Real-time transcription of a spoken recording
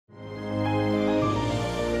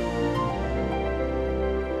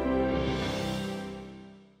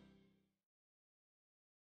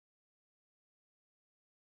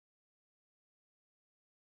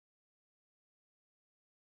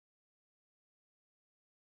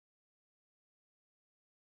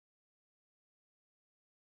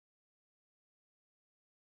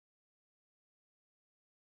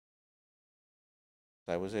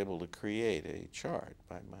I was able to create a chart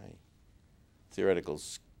by my theoretical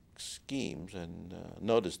schemes and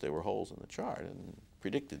noticed there were holes in the chart and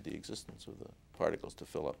predicted the existence of the particles to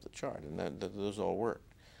fill up the chart, and those all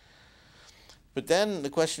worked. But then the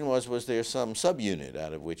question was there some subunit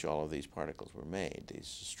out of which all of these particles were made, these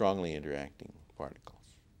strongly interacting particles?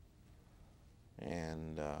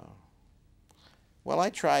 And, well, I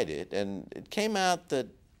tried it, and it came out that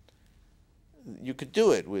you could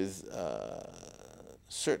do it with a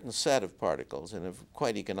certain set of particles in a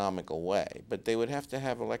quite economical way, but they would have to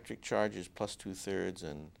have electric charges plus 2/3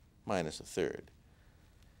 and minus 1/3.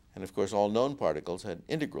 And of course, all known particles had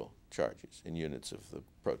integral charges in units of the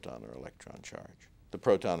proton or electron charge. The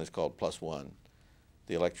proton is called +1,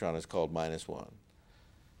 the electron is called -1,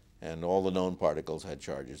 and all the known particles had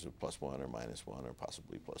charges of +1 or -1 or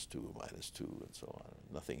possibly +2 or -2 and so on.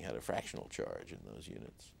 Nothing had a fractional charge in those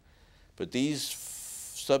units. But these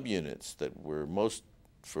subunits that were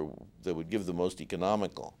that would give the most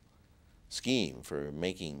economical scheme for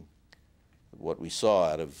making what we saw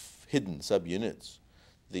out of hidden subunits,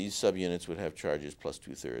 these subunits would have charges plus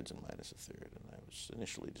 2/3 and minus 1/3, and I was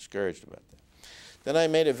initially discouraged about that. Then I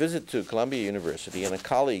made a visit to Columbia University, and a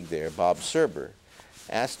colleague there, Bob Serber,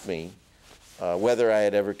 asked me whether I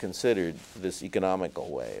had ever considered this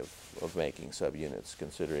economical way of making subunits,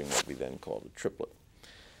 considering what we then called a triplet.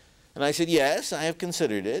 And I said, yes, I have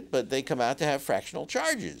considered it, but they come out to have fractional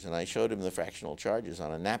charges. And I showed him the fractional charges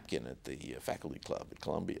on a napkin at the faculty club at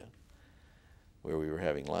Columbia, where we were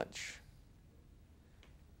having lunch.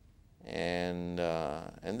 And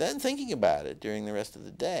then thinking about it during the rest of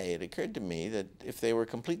the day, it occurred to me that if they were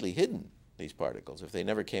completely hidden, these particles, if they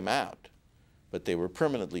never came out, but they were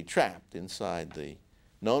permanently trapped inside the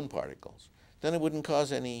known particles, then it wouldn't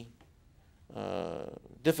cause any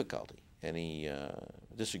difficulty, any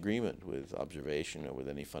disagreement with observation or with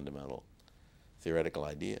any fundamental theoretical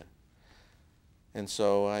idea. And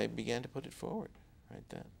so I began to put it forward right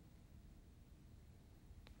then.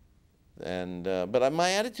 And, but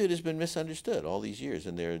my attitude has been misunderstood all these years,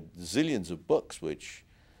 and there are zillions of books which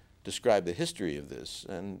describe the history of this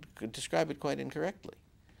and could describe it quite incorrectly.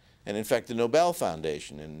 And in fact, the Nobel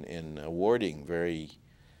Foundation, in awarding the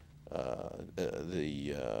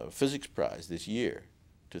physics prize this year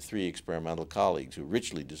to 3 experimental colleagues who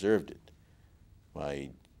richly deserved it,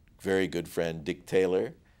 my very good friend Dick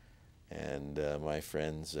Taylor and my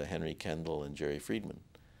friends Henry Kendall and Jerry Friedman.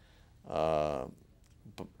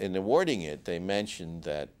 In awarding it, they mentioned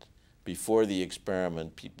that before the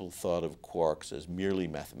experiment, people thought of quarks as merely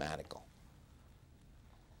mathematical.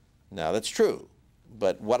 Now, that's true.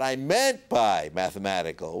 But what I meant by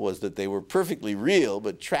mathematical was that they were perfectly real,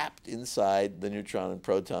 but trapped inside the neutron and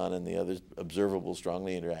proton and the other observable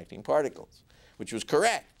strongly interacting particles, which was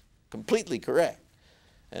correct, completely correct.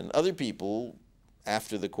 And other people,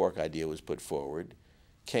 after the quark idea was put forward,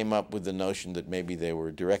 came up with the notion that maybe they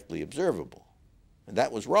were directly observable. And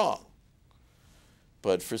that was wrong.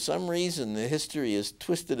 But for some reason, the history has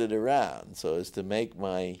twisted it around so as to make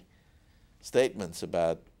my statements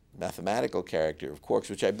about mathematical character of quarks,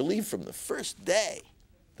 which I believed from the first day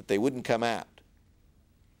that they wouldn't come out.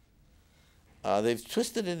 They've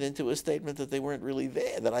twisted it into a statement that they weren't really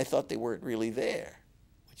there, that I thought they weren't really there,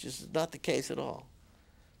 which is not the case at all.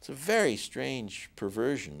 It's a very strange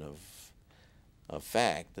perversion of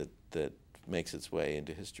fact that makes its way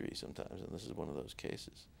into history sometimes, and this is one of those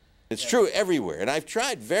cases. It's true everywhere, and I've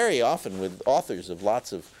tried very often with authors of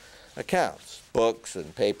lots of accounts, books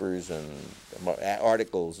and papers and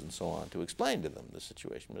articles and so on, to explain to them the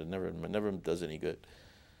situation, but it never does any good.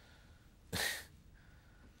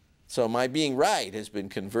 So my being right has been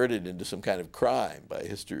converted into some kind of crime by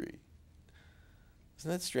history.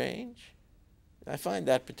 Isn't that strange? I find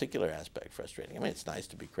that particular aspect frustrating. I mean, it's nice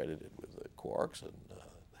to be credited with the quarks and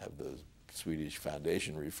have the Swedish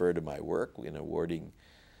Foundation refer to my work in awarding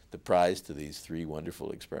the prize to these 3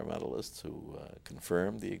 wonderful experimentalists who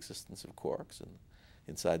confirmed the existence of quarks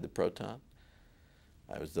inside the proton.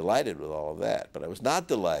 I was delighted with all of that, but I was not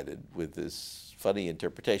delighted with this funny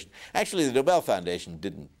interpretation. Actually, the Nobel Foundation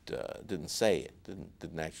didn't say it,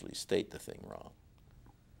 didn't actually state the thing wrong,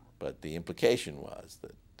 but the implication was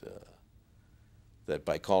that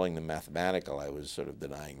by calling them mathematical, I was sort of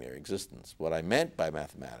denying their existence. What I meant by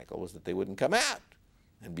mathematical was that they wouldn't come out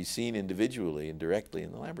and be seen individually and directly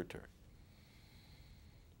in the laboratory.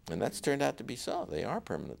 And that's turned out to be so. They are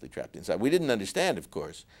permanently trapped inside. We didn't understand, of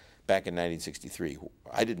course, back in 1963,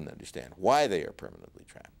 I didn't understand why they are permanently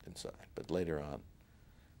trapped inside. But later on,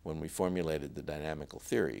 when we formulated the dynamical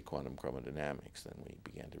theory, quantum chromodynamics, then we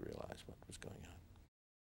began to realize what was going on.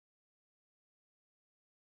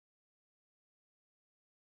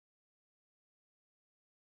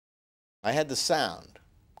 I had the sound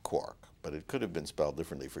quark, but it could have been spelled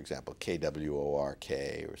differently. For example,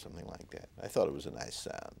 Kwork or something like that. I thought it was a nice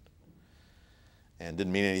sound, and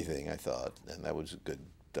didn't mean anything, I thought, and that was good.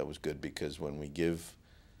 That was good because when we give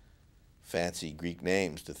fancy Greek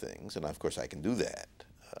names to things, and of course I can do that,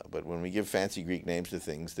 but when we give fancy Greek names to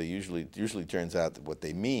things, they usually turns out that what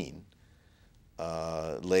they mean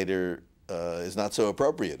later is not so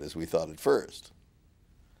appropriate as we thought at first.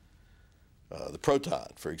 The proton,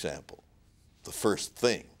 for example, the first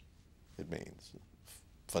thing it means,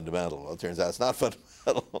 fundamental. Well, it turns out it's not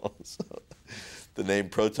fundamental. So the name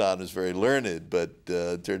proton is very learned, but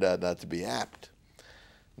turned out not to be apt.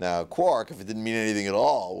 Now, quark, if it didn't mean anything at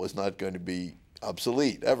all, was not going to be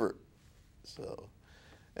obsolete ever. So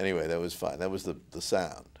anyway, that was fine. That was the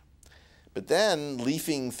sound. But then,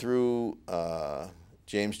 leafing through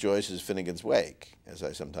James Joyce's Finnegan's Wake, as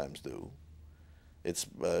I sometimes do, it's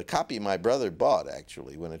a copy my brother bought,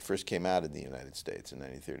 actually, when it first came out in the United States in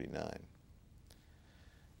 1939.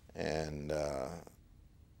 And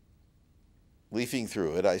leafing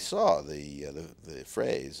through it, I saw the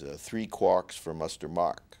phrase, 3 quarks for Muster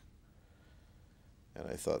Mark. And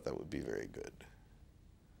I thought that would be very good.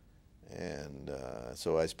 And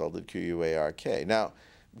so I spelled it Q-U-A-R-K. Now,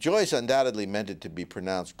 Joyce undoubtedly meant it to be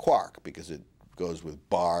pronounced quark because it goes with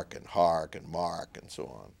bark and hark and mark and so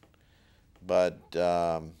on. But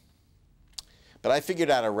I figured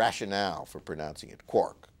out a rationale for pronouncing it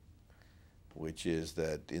quark, which is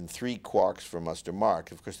that in 3 quarks for Muster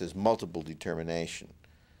Mark, of course, there's multiple determination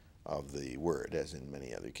of the word, as in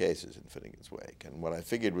many other cases in Finnegan's Wake. And what I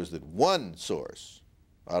figured was that one source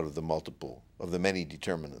out of the multiple, of the many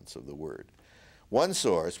determinants of the word, one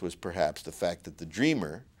source was perhaps the fact that the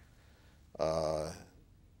dreamer,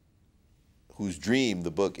 whose dream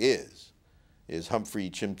the book is Humphrey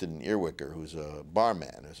Chimpton Earwicker, who's a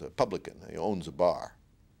barman, who's a publican, he owns a bar.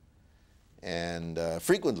 And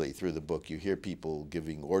frequently through the book you hear people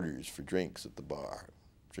giving orders for drinks at the bar,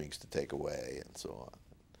 drinks to take away and so on.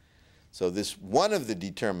 So this one of the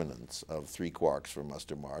determinants of 3 quarks for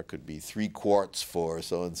Muster Mark could be 3 quarts for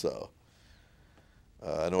so-and-so,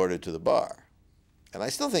 an order to the bar. And I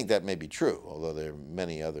still think that may be true, although there are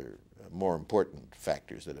many other more important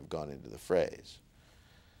factors that have gone into the phrase.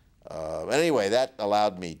 Anyway, that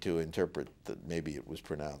allowed me to interpret that maybe it was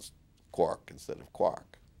pronounced quark instead of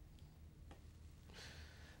quark.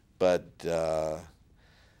 But the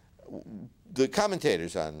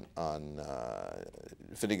commentators on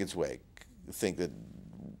Finnegan's Wake think that,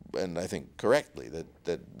 and I think correctly, that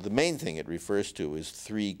the main thing it refers to is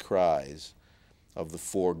 3 cries of the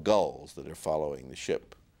 4 gulls that are following the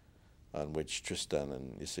ship on which Tristan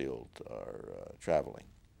and Iseult are traveling.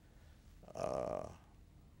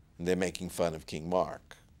 And they're making fun of King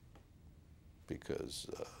Mark because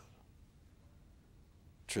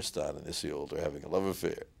Tristan and Iseult are having a love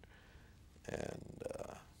affair. And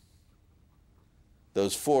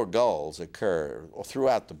those 4 gulls occur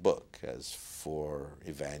throughout the book as 4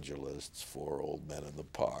 evangelists, 4 old men in the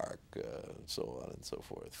park, so on and so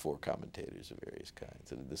forth, 4 commentators of various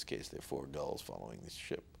kinds. And in this case, there are 4 gulls following the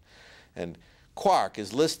ship. And quark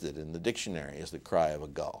is listed in the dictionary as the cry of a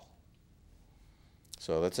gull.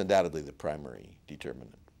 So that's undoubtedly the primary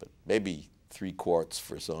determinant. But maybe 3 quarts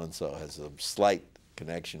for so-and-so has a slight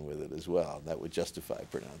connection with it as well. And that would justify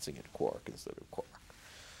pronouncing it quark instead of quark.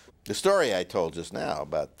 The story I told just now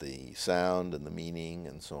about the sound and the meaning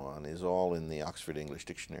and so on is all in the Oxford English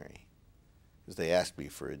Dictionary. Because they asked me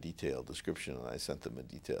for a detailed description, and I sent them a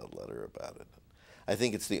detailed letter about it. I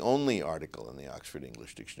think it's the only article in the Oxford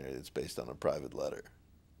English Dictionary that's based on a private letter.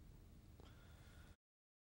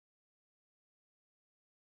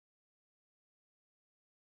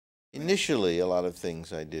 Initially, a lot of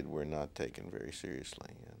things I did were not taken very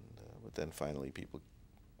seriously, but then finally people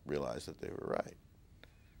realized that they were right.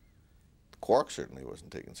 Quark certainly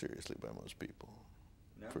wasn't taken seriously by most people.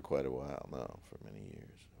 No? For quite a while, no, for many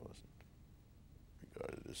years. It wasn't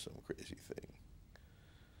regarded as some crazy thing.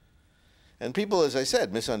 And people, as I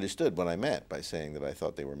said, misunderstood what I meant by saying that I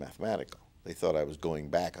thought they were mathematical. They thought I was going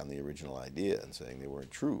back on the original idea and saying they weren't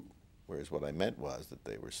true, whereas what I meant was that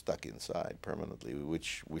they were stuck inside permanently,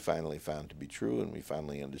 which we finally found to be true, and we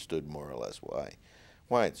finally understood more or less why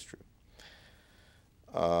it's true.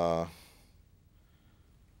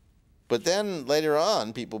 But then later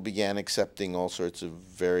on, people began accepting all sorts of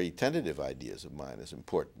very tentative ideas of mine as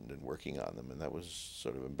important and working on them, and that was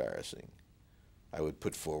sort of embarrassing. I would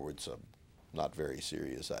put forward some not very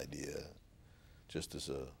serious idea just as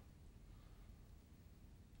a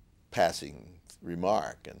passing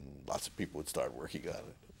remark, and lots of people would start working on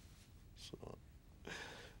it. So,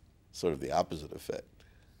 sort of the opposite effect.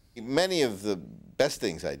 Many of the best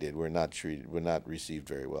things I did were not received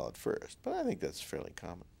very well at first, but I think that's fairly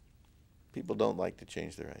common. People don't like to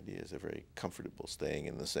change their ideas. They're very comfortable staying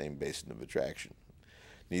in the same basin of attraction.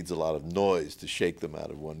 Needs a lot of noise to shake them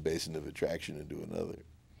out of one basin of attraction into another.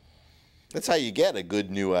 That's how you get a good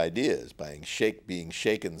new idea, is by being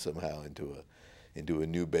shaken somehow into a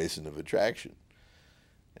new basin of attraction.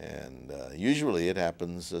 And usually it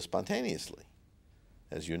happens spontaneously.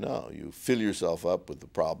 As you know, you fill yourself up with the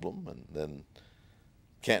problem and then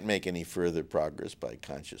can't make any further progress by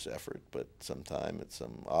conscious effort, but sometime at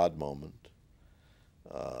some odd moment,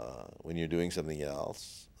 when you're doing something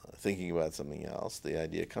else, thinking about something else, the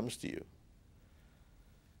idea comes to you.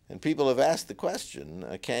 And people have asked the question,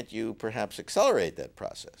 can't you perhaps accelerate that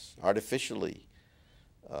process, artificially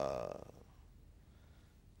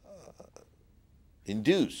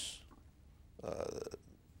induce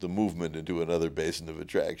the movement into another basin of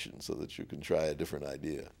attraction so that you can try a different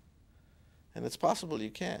idea? And it's possible you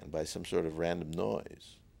can, by some sort of random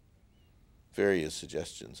noise. Various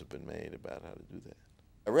suggestions have been made about how to do that.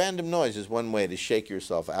 A random noise is one way to shake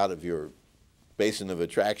yourself out of your basin of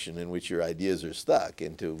attraction in which your ideas are stuck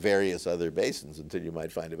into various other basins until you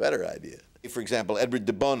might find a better idea. For example, Edward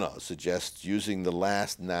de Bono suggests using the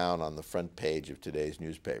last noun on the front page of today's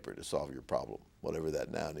newspaper to solve your problem, whatever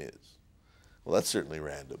that noun is. Well, that's certainly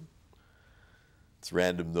random. It's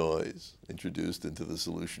random noise introduced into the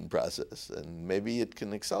solution process, and maybe it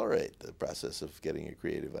can accelerate the process of getting a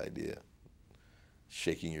creative idea,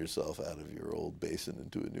 shaking yourself out of your old basin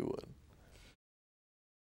into a new one.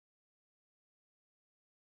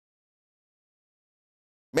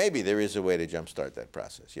 Maybe there is a way to jumpstart that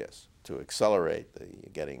process, yes, to accelerate the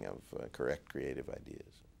getting of correct creative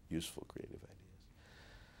ideas, useful creative ideas.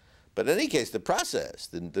 But in any case, the process,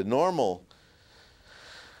 the normal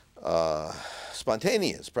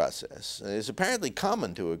spontaneous process, is apparently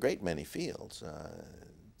common to a great many fields.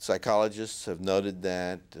 Psychologists have noted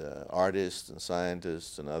that, artists and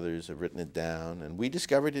scientists and others have written it down, and we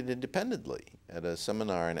discovered it independently at a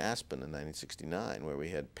seminar in Aspen in 1969, where we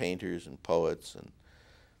had painters and poets and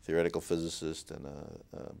theoretical physicist and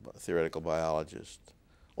a theoretical biologist,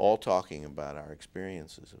 all talking about our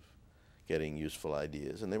experiences of getting useful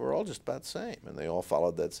ideas. And they were all just about the same, and they all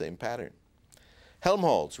followed that same pattern.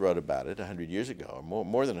 Helmholtz wrote about it 100 years ago, or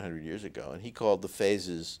more than 100 years ago, and he called the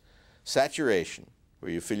phases saturation,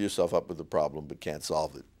 where you fill yourself up with the problem but can't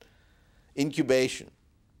solve it; incubation,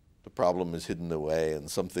 the problem is hidden away and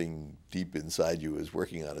something deep inside you is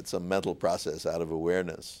working on it, some mental process out of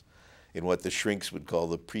awareness in what the shrinks would call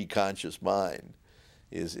the preconscious mind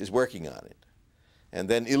is working on it. And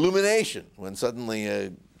then illumination, when suddenly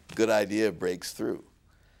a good idea breaks through.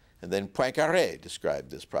 And then Poincaré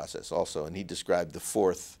described this process also, and he described the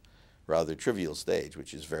fourth, rather trivial stage,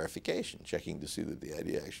 which is verification, checking to see that the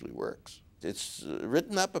idea actually works. It's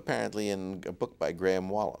written up apparently in a book by Graham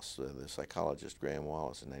Wallas, the psychologist Graham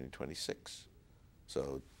Wallas, in 1926.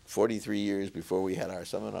 So 43 years before we had our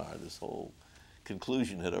seminar, this whole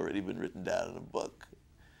conclusion had already been written down in a book.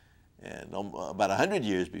 And about 100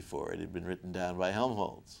 years before, it had been written down by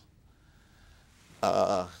Helmholtz.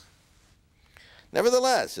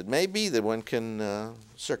 Nevertheless, it may be that one can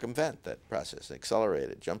circumvent that process, accelerate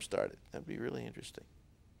it, jumpstart it. That'd be really interesting.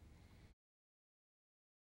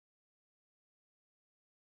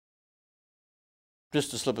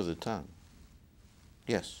 Just a slip of the tongue.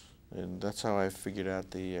 Yes, and that's how I figured out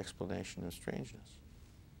the explanation of strangeness.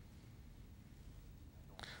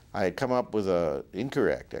 I had come up with an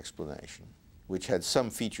incorrect explanation, which had some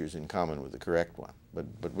features in common with the correct one,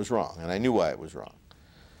 but was wrong, and I knew why it was wrong.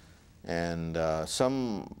 And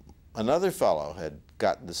another fellow had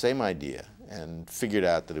gotten the same idea and figured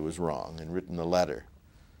out that it was wrong and written a letter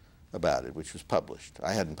about it, which was published.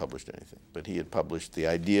 I hadn't published anything, but he had published the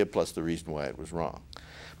idea plus the reason why it was wrong,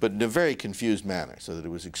 but in a very confused manner, so that it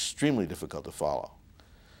was extremely difficult to follow.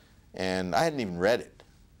 And I hadn't even read it,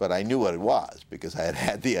 but I knew what it was because I had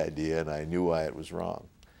had the idea and I knew why it was wrong.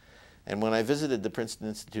 And when I visited the Princeton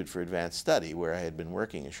Institute for Advanced Study, where I had been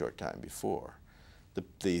working a short time before,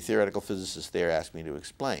 the theoretical physicist there asked me to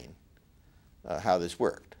explain how this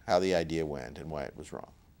worked, how the idea went, and why it was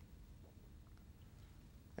wrong.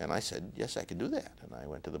 And I said, yes, I could do that. And I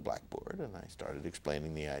went to the blackboard and I started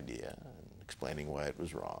explaining the idea and explaining why it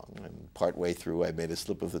was wrong. And partway through, I made a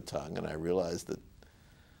slip of the tongue, and I realized that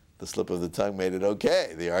the slip of the tongue made it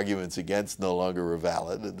okay. The arguments against no longer were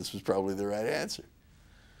valid, and this was probably the right answer.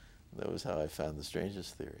 That was how I found the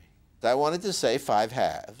strangeness theory. I wanted to say 5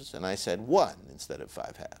 halves, and I said 1 instead of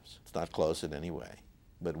 5 halves. It's not close in any way.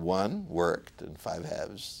 But 1 worked, and 5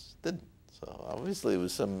 halves didn't. So obviously, it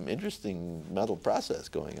was some interesting mental process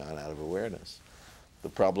going on out of awareness The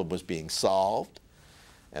problem was being solved,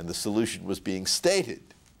 and the solution was being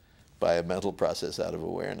stated by a mental process out of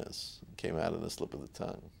awareness. It came out in the slip of the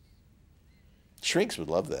tongue. Shrinks would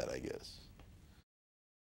love that, I guess.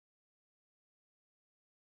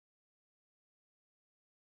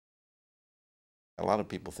 A lot of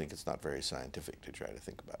people think it's not very scientific to try to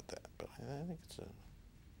think about that, but I think it's a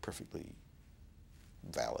perfectly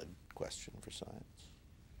valid question for science.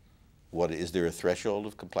 Is there a threshold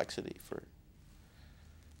of complexity for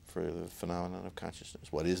the phenomenon of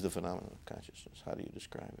consciousness? What is the phenomenon of consciousness? How do you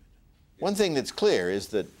describe it? One thing that's clear is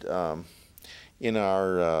that in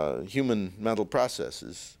our human mental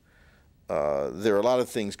processes, there are a lot of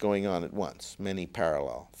things going on at once, many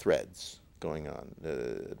parallel threads going on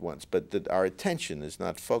at once, but that our attention is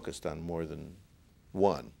not focused on more than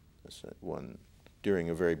one during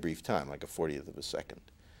a very brief time, like a 40th of a second.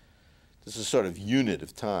 This is a sort of unit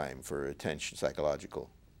of time for attention, psychological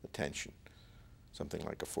attention, something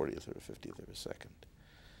like a 40th or a 50th of a second.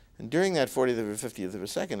 And during that 40th or 50th of a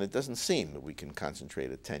second, it doesn't seem that we can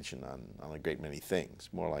concentrate attention on a great many things,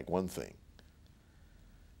 more like one thing.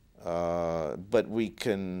 But we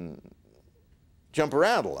can jump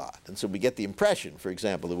around a lot, and so we get the impression, for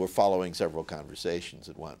example, that we're following several conversations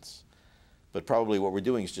at once. But probably what we're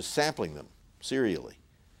doing is just sampling them serially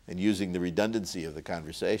and using the redundancy of the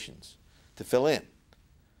conversations to fill in.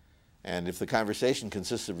 And if the conversation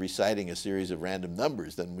consists of reciting a series of random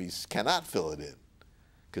numbers, then we cannot fill it in,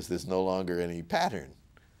 because there's no longer any pattern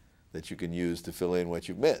that you can use to fill in what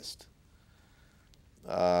you've missed.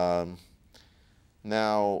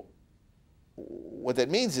 Now, what that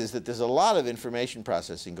means is that there's a lot of information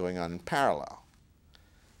processing going on in parallel,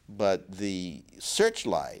 but the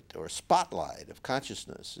searchlight or spotlight of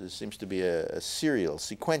consciousness seems to be a serial,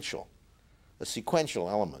 sequential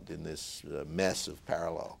element in this mess of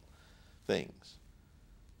parallel things.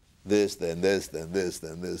 This, then this, then this,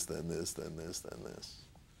 then this, then this, then this, then this.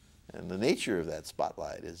 And the nature of that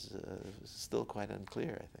spotlight is still quite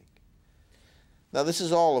unclear, I think. Now, this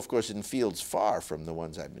is all, of course, in fields far from the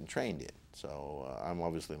ones I've been trained in. So I'm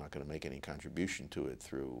obviously not going to make any contribution to it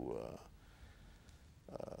through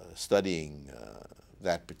studying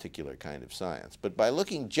that particular kind of science. But by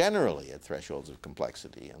looking generally at thresholds of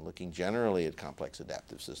complexity and looking generally at complex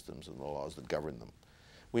adaptive systems and the laws that govern them,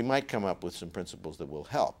 we might come up with some principles that will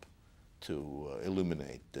help to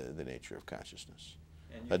illuminate the nature of consciousness.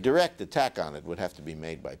 A direct attack on it would have to be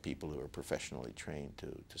made by people who are professionally trained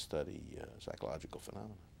to study psychological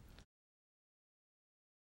phenomena.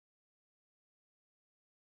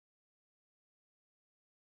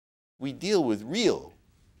 We deal with real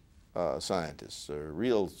scientists or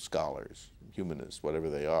real scholars, humanists, whatever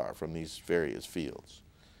they are, from these various fields.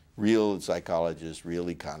 Real psychologists, real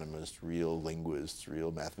economists, real linguists,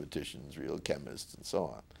 real mathematicians, real chemists, and so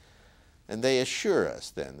on. And they assure us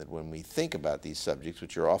then that when we think about these subjects,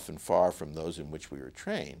 which are often far from those in which we were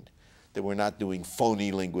trained, that we're not doing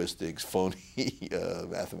phony linguistics, phony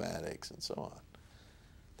mathematics, and so on.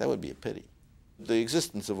 That would be a pity. The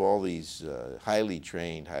existence of all these highly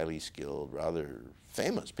trained, highly skilled, rather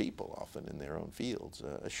famous people often in their own fields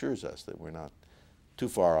assures us that we're not too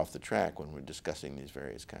far off the track when we're discussing these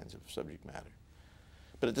various kinds of subject matter.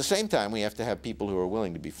 But at the same time, we have to have people who are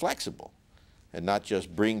willing to be flexible and not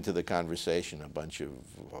just bring to the conversation a bunch of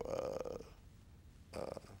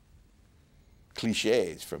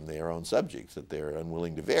cliches from their own subjects that they're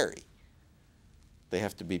unwilling to vary. They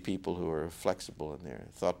have to be people who are flexible in their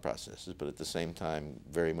thought processes, but at the same time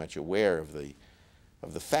very much aware of the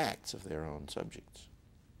facts of their own subjects.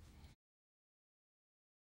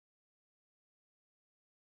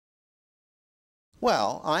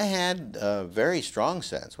 Well, I had a very strong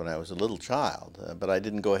sense when I was a little child, but I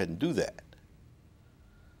didn't go ahead and do that.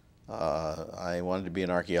 I wanted to be an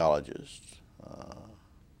archaeologist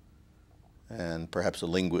and perhaps a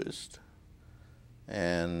linguist,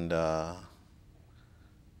 and I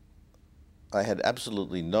had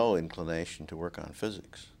absolutely no inclination to work on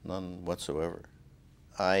physics, none whatsoever.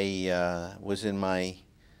 I was in my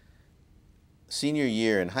senior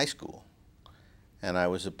year in high school, and I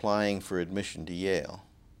was applying for admission to Yale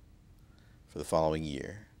for the following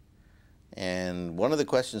year. And one of the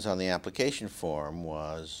questions on the application form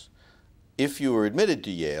was, if you were admitted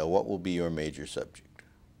to Yale, what will be your major subject?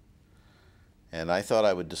 And I thought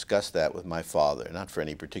I would discuss that with my father, not for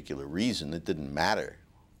any particular reason. It didn't matter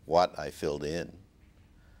what I filled in,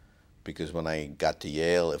 because when I got to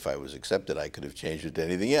Yale, if I was accepted, I could have changed it to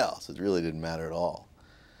anything else. It really didn't matter at all.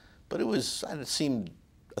 But it seemed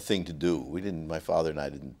a thing to do. My father and I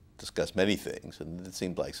didn't discuss many things, and it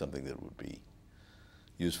seemed like something that would be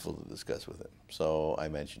useful to discuss with him. So I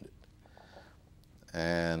mentioned it.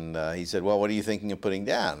 And he said, well, what are you thinking of putting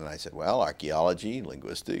down? And I said, well, archaeology,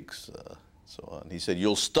 linguistics, so on. He said,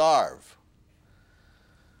 you'll starve.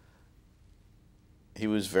 He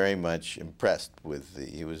was very much impressed with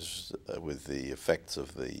with the effects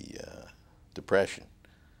of the Depression,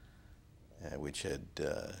 which had,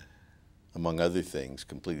 among other things,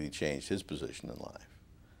 completely changed his position in life.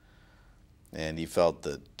 And he felt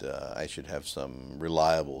that I should have some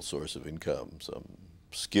reliable source of income, some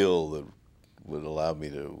skill that would allow me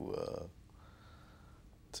to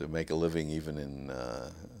make a living even in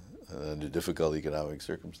under difficult economic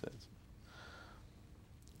circumstances.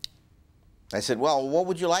 I said, well, what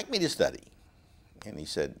would you like me to study? And he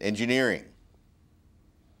said, engineering.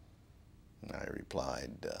 And I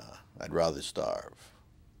replied, I'd rather starve.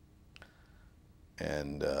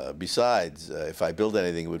 And besides, if I build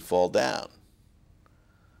anything, it would fall down.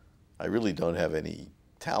 I really don't have any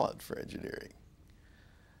talent for engineering.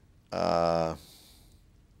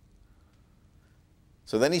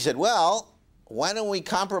 So then he said, well, why don't we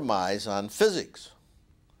compromise on physics?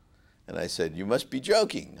 And I said, you must be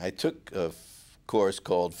joking. I took a course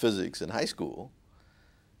called physics in high school,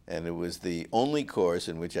 and it was the only course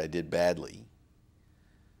in which I did badly.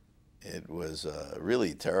 It was a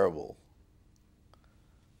really terrible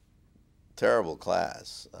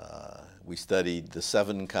class. We studied the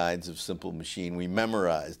 7 kinds of simple machine. We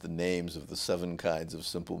memorized the names of the 7 kinds of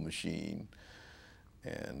simple machine.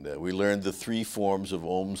 And we learned the 3 forms of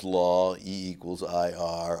Ohm's law: E equals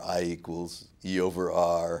IR, I equals E over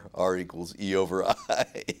R equals E over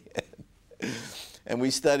I. And we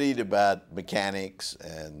studied about mechanics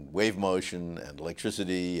and wave motion and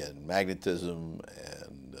electricity and magnetism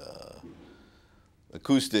and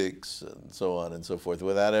acoustics and so on and so forth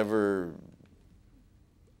without ever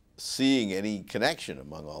seeing any connection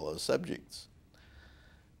among all those subjects.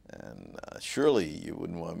 And surely you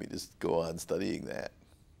wouldn't want me to go on studying that.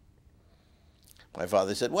 My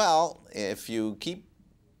father said, well, if you keep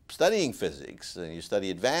studying physics and you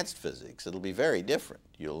study advanced physics, it'll be very different.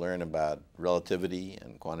 You'll learn about relativity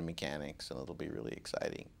and quantum mechanics, and it'll be really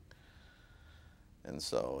exciting. And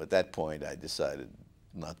so at that point, I decided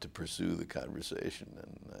not to pursue the conversation,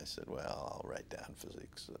 and I said, well, I'll write down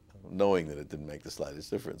physics, knowing that it didn't make the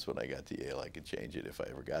slightest difference. When I got to Yale, I could change it if I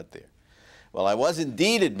ever got there. Well, I was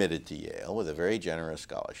indeed admitted to Yale with a very generous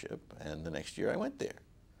scholarship, and the next year I went there.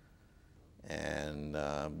 And,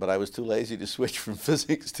 but I was too lazy to switch from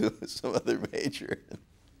physics to some other major.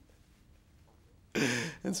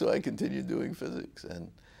 And so I continued doing physics.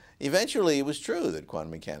 And eventually it was true that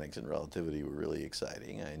quantum mechanics and relativity were really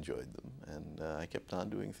exciting. I enjoyed them, and I kept on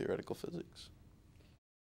doing theoretical physics.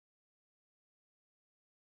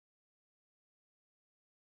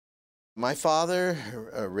 My father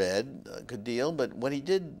read a good deal, but what he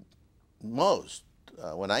did most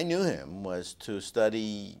when I knew him was to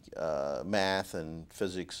study math and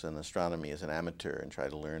physics and astronomy as an amateur and try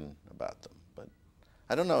to learn about them. But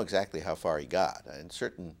I don't know exactly how far he got. In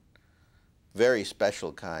certain very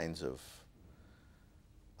special kinds of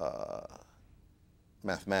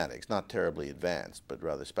mathematics, not terribly advanced, but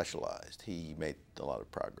rather specialized, he made a lot of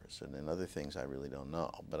progress. And in other things, I really don't know.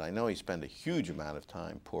 But I know he spent a huge amount of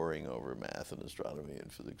time poring over math and astronomy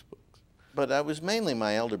and physics books. But I was mainly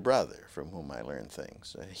my elder brother from whom I learned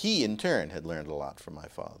things. He, in turn, had learned a lot from my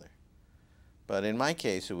father. But in my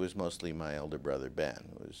case, it was mostly my elder brother,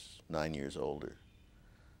 Ben, who was 9 years older,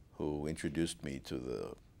 who introduced me to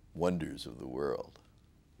the wonders of the world.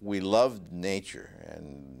 We loved nature,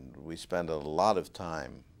 and we spent a lot of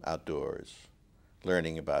time outdoors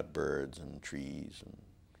learning about birds and trees and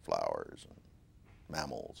flowers and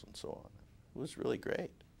mammals and so on. It was really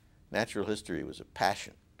great. Natural history was a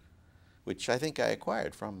passion, which I think I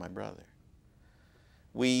acquired from my brother.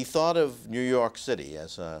 We thought of New York City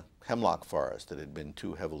as a hemlock forest that had been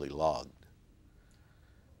too heavily logged.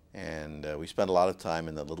 And we spent a lot of time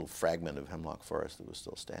in the little fragment of hemlock forest that was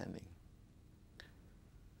still standing.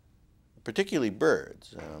 Particularly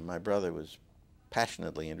birds. My brother was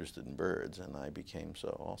passionately interested in birds, and I became so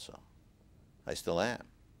also. I still am.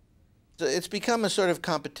 It's become a sort of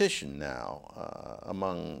competition now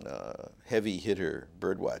among heavy hitter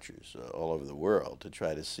bird watchers all over the world to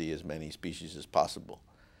try to see as many species as possible.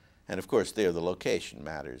 And of course there the location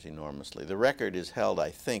matters enormously. The record is held,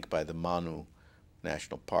 I think, by the Mann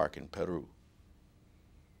National Park in Peru.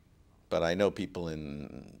 But I know people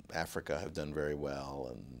in Africa have done very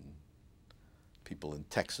well, and people in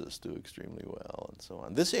Texas do extremely well, and so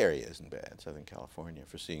on. This area isn't bad, Southern California,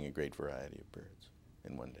 for seeing a great variety of birds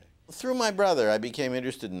in one day. Through my brother, I became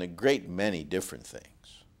interested in a great many different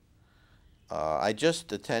things. I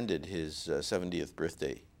just attended his 70th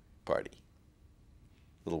birthday party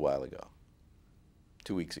a little while ago.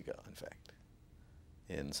 2 weeks ago, in fact,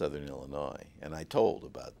 in southern Illinois, and I told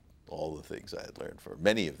about all the things I had learned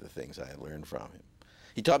many of the things I had learned from him.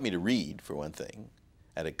 He taught me to read, for one thing,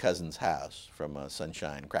 at a cousin's house from a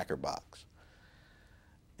Sunshine cracker box.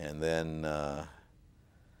 And then,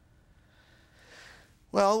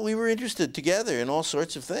 well, we were interested together in all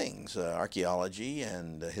sorts of things, archaeology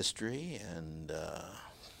and history and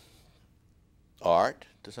art,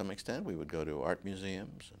 to some extent. We would go to art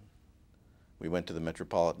museums. And we went to the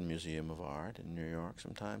Metropolitan Museum of Art in New York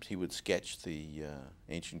sometimes. He would sketch the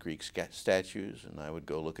ancient Greek statues, and I would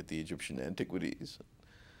go look at the Egyptian antiquities,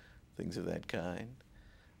 things of that kind.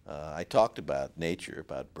 I talked about nature,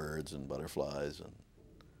 about birds and butterflies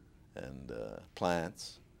and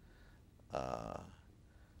plants.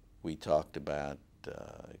 We talked about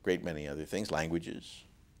a great many other things, languages,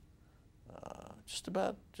 just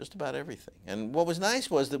about everything. And what was nice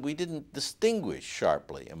was that we didn't distinguish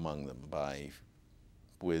sharply among them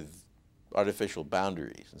with artificial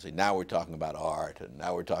boundaries and say, now we're talking about art, and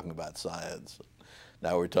now we're talking about science, and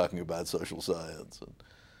now we're talking about social science, and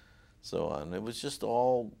so on. It was just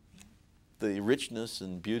all the richness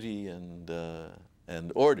and beauty and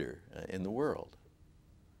order in the world.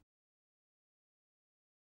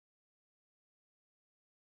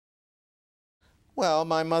 Well,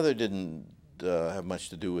 my mother didn't have much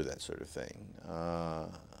to do with that sort of thing.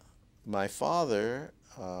 My father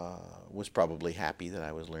was probably happy that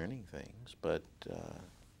I was learning things, but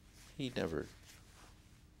he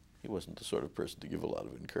wasn't the sort of person to give a lot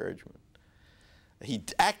of encouragement. He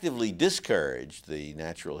actively discouraged the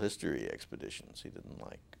natural history expeditions. He didn't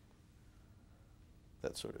like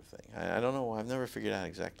that sort of thing. I don't know. I've never figured out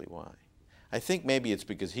exactly why. I think maybe it's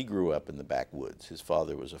because he grew up in the backwoods. His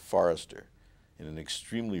father was a forester in an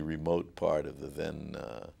extremely remote part of the then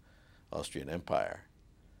Austrian Empire.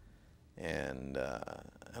 And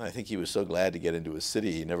I think he was so glad to get into a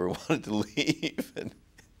city he never wanted to leave, and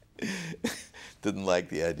didn't like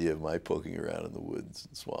the idea of my poking around in the woods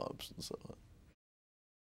and swamps and so on.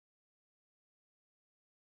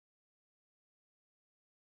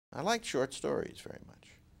 I liked short stories very much.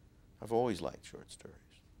 I've always liked short stories.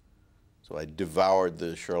 So I devoured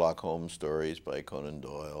the Sherlock Holmes stories by Conan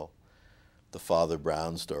Doyle, the Father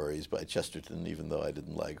Brown stories by Chesterton, even though I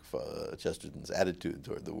didn't like Chesterton's attitude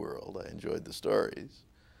toward the world. I enjoyed the stories.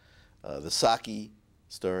 The Saki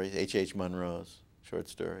stories, H.H. Munro's short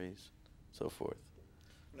stories, so forth.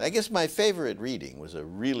 I guess my favorite reading was a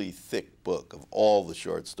really thick book of all the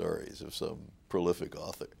short stories of some prolific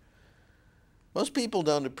author. Most people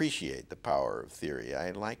don't appreciate the power of theory.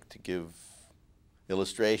 I like to give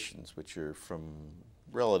illustrations which are from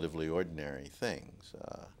relatively ordinary things.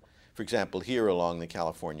 For example, here along the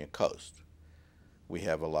California coast, we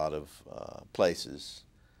have a lot of places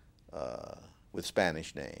with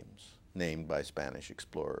Spanish names, named by Spanish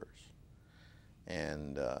explorers.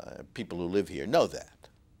 And people who live here know that.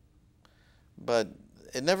 But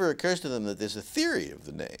it never occurs to them that there's a theory of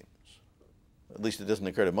the names. At least it doesn't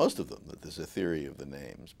occur to most of them that there's a theory of the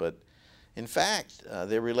names. But in fact,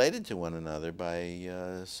 they're related to one another by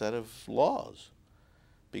a set of laws,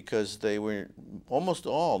 because they were almost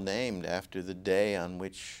all named after the day on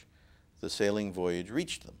which the sailing voyage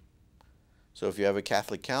reached them. So if you have a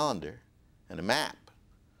Catholic calendar and a map,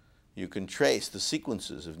 you can trace the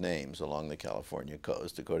sequences of names along the California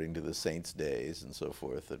coast according to the saints' days and so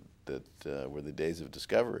forth that were the days of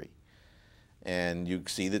discovery. And you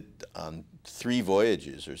see that on 3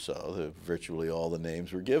 voyages or so, virtually all the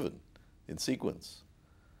names were given in sequence.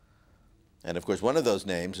 And of course, one of those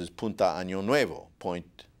names is Punta Año Nuevo,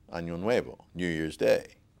 Point Año Nuevo, New Year's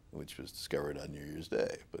Day, which was discovered on New Year's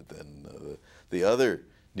Day. But then the other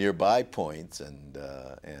nearby points and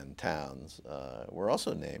towns were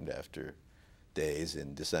also named after days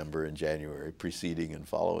in December and January preceding and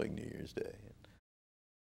following New Year's Day.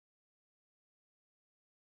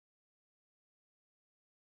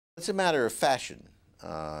 It's a matter of fashion,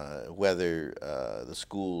 whether the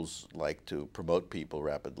schools like to promote people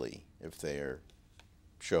rapidly if they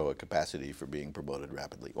show a capacity for being promoted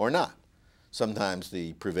rapidly or not. Sometimes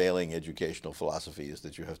the prevailing educational philosophy is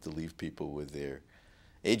that you have to leave people with their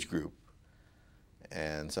age group,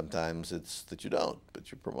 and sometimes it's that you don't,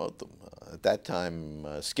 but you promote them. At that time,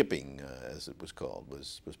 skipping, as it was called,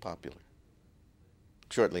 was popular.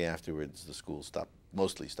 Shortly afterwards, the schools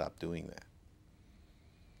mostly stopped doing that.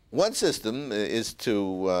 One system is to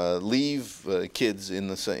leave kids in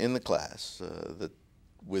the class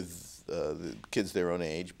with the kids their own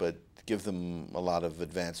age, but give them a lot of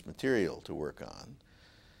advanced material to work on.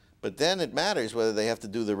 But then it matters whether they have to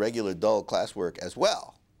do the regular dull classwork as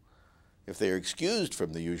well. if they're excused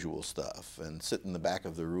from the usual stuff and sit in the back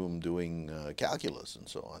of the room doing calculus and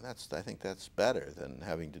so on, I think that's better than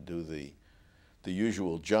having to do the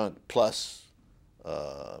usual junk plus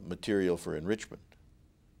material for enrichment.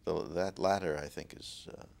 So that latter, I think, is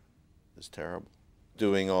terrible.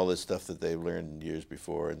 Doing all this stuff that they've learned years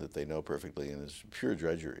before and that they know perfectly and is pure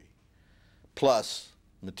drudgery, plus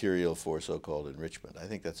material for so-called enrichment. I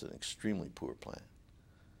think that's an extremely poor plan.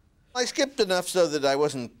 I skipped enough so that I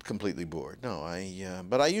wasn't completely bored. No,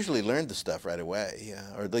 but I usually learned the stuff right away,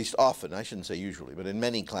 or at least often. I shouldn't say usually, but in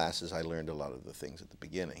many classes I learned a lot of the things at the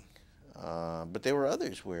beginning. But there were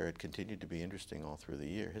others where it continued to be interesting all through the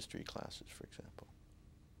year, history classes, for example.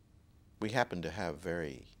 We happened to have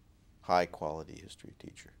very high-quality history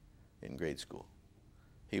teacher in grade school.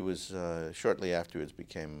 He was, shortly afterwards,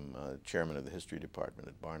 became chairman of the history department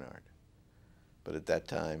at Barnard. But at that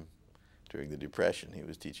time, during the Depression, he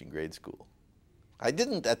was teaching grade school. I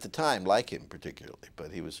didn't, at the time, like him particularly,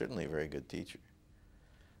 but he was certainly a very good teacher.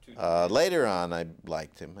 Later on, I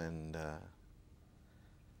liked him, and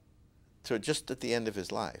so just at the end of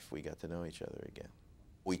his life, we got to know each other again.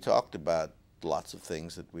 We talked about lots of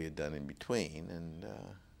things that we had done in between, and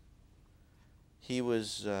he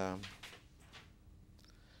was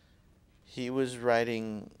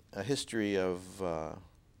writing a history of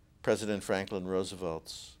President Franklin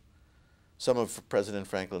Roosevelt's, some of President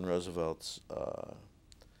Franklin Roosevelt's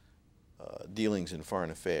dealings in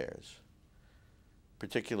foreign affairs,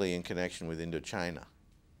 particularly in connection with Indochina.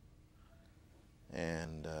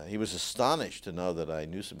 And he was astonished to know that I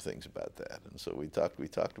knew some things about that, and so we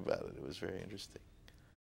talked about it. It was very interesting.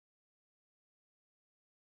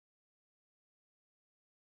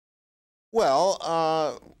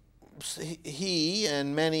 Well, he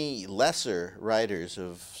and many lesser writers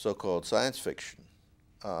of so-called science fiction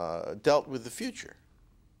dealt with the future.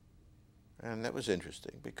 And that was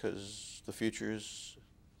interesting because the future is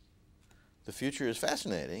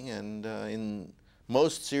fascinating, and in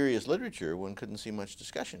most serious literature one couldn't see much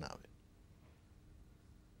discussion of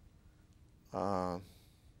it.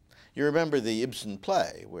 You remember the Ibsen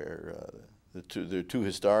play where there are two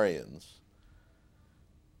historians,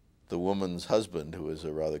 the woman's husband, who is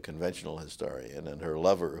a rather conventional historian, and her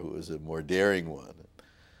lover, who is a more daring one.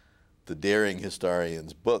 The daring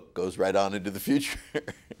historian's book goes right on into the future.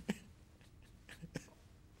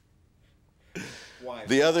 Why?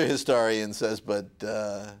 The other historian says, but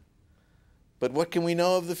what can we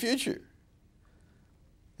know of the future?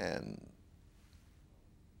 And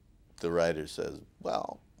the writer says,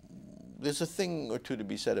 well, there's a thing or two to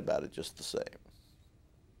be said about it just the same.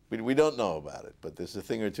 We don't know about it, but there's a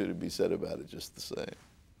thing or two to be said about it just the same.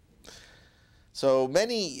 So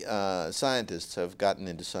many scientists have gotten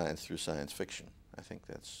into science through science fiction. I think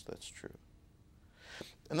that's true.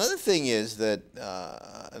 Another thing is that,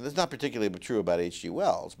 and it's not particularly true about H.G.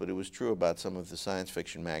 Wells, but it was true about some of the science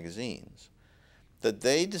fiction magazines, that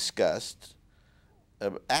they discussed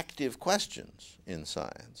active questions in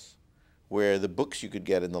science, where the books you could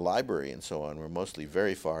get in the library and so on were mostly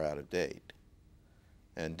very far out of date,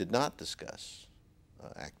 and did not discuss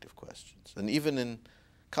active questions. And even in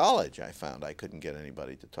college, I found I couldn't get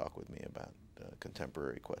anybody to talk with me about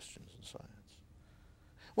contemporary questions in science.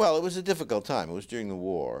 Well, it was a difficult time. It was during the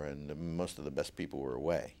war, and most of the best people were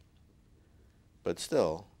away. But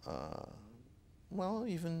still, well,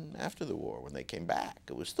 even after the war, when they came back,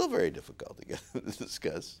 it was still very difficult to get to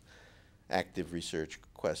discuss active research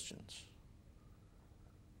questions.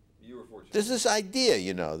 You were fortunate. There's this idea,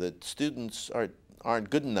 you know, that students aren't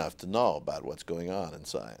good enough to know about what's going on in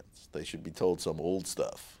science. They should be told some old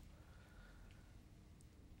stuff.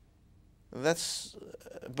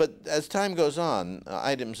 But as time goes on,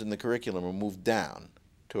 items in the curriculum are moved down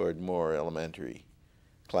toward more elementary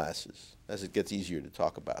classes as it gets easier to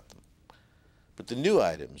talk about them. But the new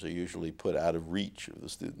items are usually put out of reach of the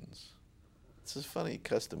students. It's a funny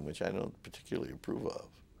custom which I don't particularly approve of.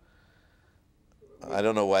 I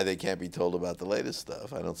don't know why they can't be told about the latest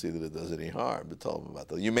stuff. I don't see that it does any harm to tell them about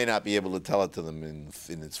that. You may not be able to tell it to them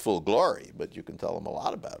in its full glory, but you can tell them a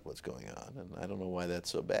lot about what's going on, and I don't know why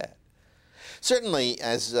that's so bad. Certainly,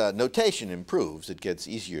 as notation improves, it gets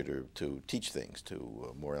easier to teach things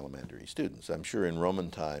to more elementary students. I'm sure in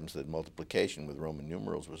Roman times that multiplication with Roman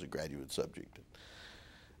numerals was a graduate subject.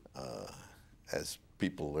 As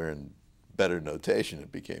people learned better notation,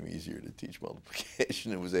 it became easier to teach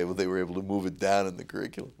multiplication. They were able to move it down in the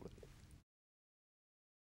curriculum.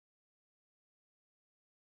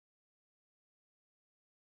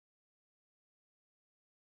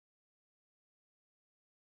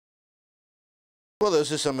 Well,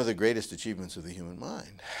 those are some of the greatest achievements of the human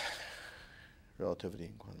mind, relativity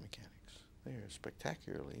and quantum mechanics. They are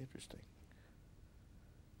spectacularly interesting.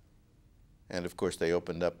 And of course, they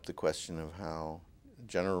opened up the question of how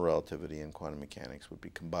general relativity and quantum mechanics would be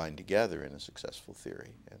combined together in a successful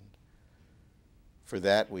theory. And for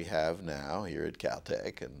that, we have now here at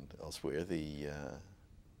Caltech and elsewhere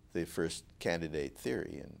the first candidate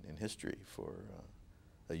theory in history for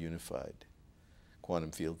a unified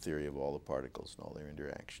quantum field theory of all the particles and all their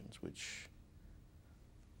interactions, which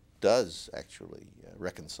does actually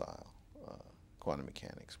reconcile quantum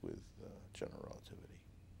mechanics with general relativity.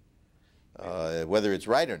 Whether it's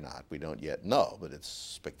right or not, we don't yet know, but it's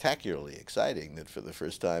spectacularly exciting that for the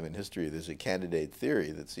first time in history there's a candidate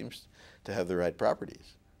theory that seems to have the right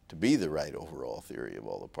properties, to be the right overall theory of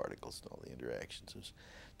all the particles and all the interactions. It was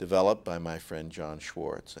developed by my friend John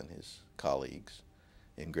Schwartz and his colleagues,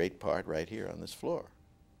 in great part right here on this floor.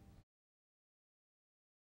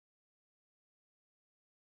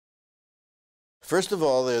 First of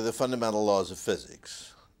all, there are the fundamental laws of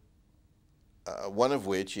physics, one of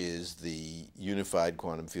which is the unified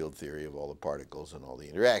quantum field theory of all the particles and all the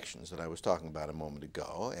interactions that I was talking about a moment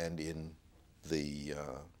ago. And in the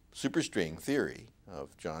superstring theory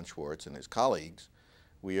of John Schwartz and his colleagues,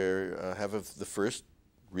 we have the first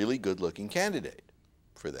really good-looking candidate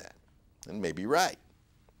for that, and may be right.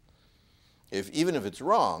 Even if it's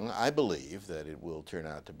wrong, I believe that it will turn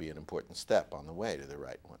out to be an important step on the way to the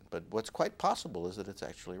right one. But what's quite possible is that it's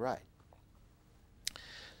actually right.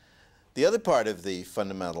 The other part of the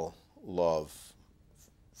fundamental law of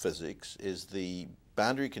physics is the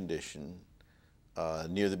boundary condition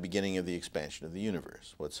near the beginning of the expansion of the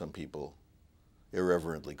universe, what some people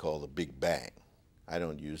irreverently call the Big Bang. I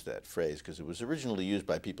don't use that phrase because it was originally used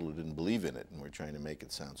by people who didn't believe in it and were trying to make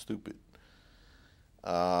it sound stupid.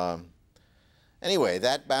 Anyway,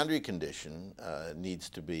 that boundary condition needs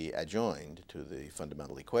to be adjoined to the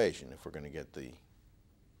fundamental equation if we're going to get the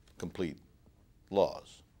complete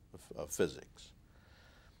laws of physics.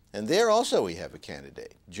 And there also we have a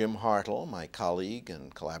candidate. Jim Hartle, my colleague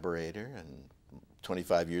and collaborator, and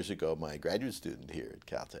 25 years ago my graduate student here at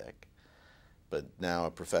Caltech, but now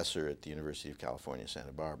a professor at the University of California,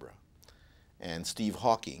 Santa Barbara. And Steve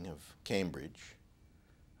Hawking of Cambridge,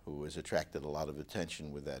 who has attracted a lot of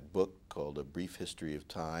attention with that book called A Brief History of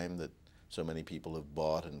Time that so many people have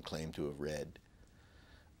bought and claim to have read.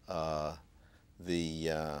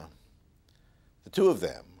 The two of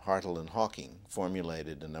them, Hartle and Hawking,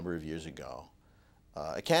 formulated a number of years ago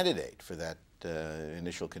a candidate for that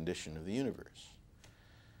initial condition of the universe.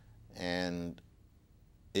 And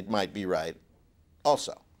it might be right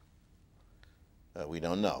also. We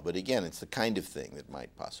don't know. But again, it's the kind of thing that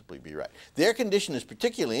might possibly be right. Their condition is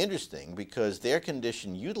particularly interesting because their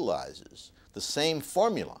condition utilizes the same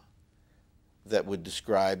formula that would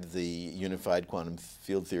describe the unified quantum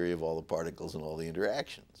field theory of all the particles and all the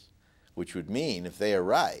interactions, which would mean, if they are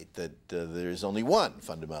right, that there is only one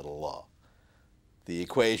fundamental law. The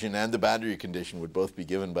equation and the boundary condition would both be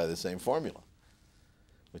given by the same formula,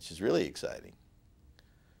 which is really exciting.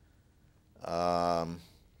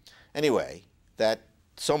 Anyway,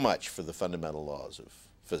 so much for the fundamental laws of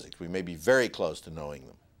physics. We may be very close to knowing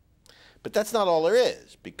them. But that's not all there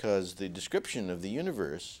is, because the description of the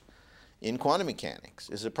universe in quantum mechanics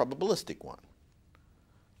is a probabilistic one.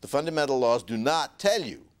 The fundamental laws do not tell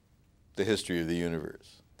you the history of the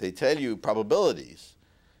universe. They tell you probabilities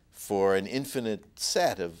for an infinite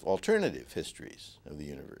set of alternative histories of the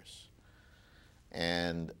universe.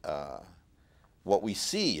 And what we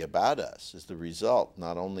see about us is the result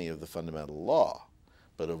not only of the fundamental law,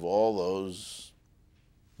 but of all those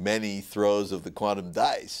many throws of the quantum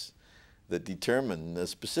dice that determine the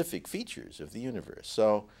specific features of the universe.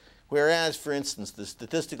 So, whereas, for instance, the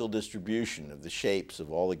statistical distribution of the shapes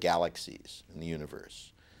of all the galaxies in the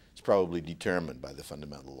universe is probably determined by the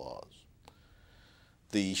fundamental laws,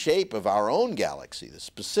 the shape of our own galaxy, the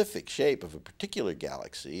specific shape of a particular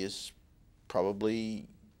galaxy, is probably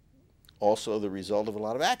also the result of a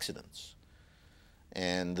lot of accidents.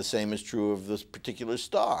 And the same is true of this particular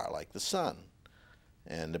star, like the sun,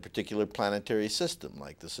 and a particular planetary system,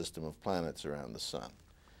 like the system of planets around the sun.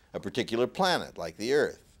 A particular planet, like the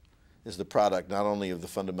Earth, is the product not only of the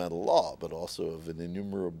fundamental law, but also of an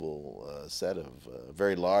innumerable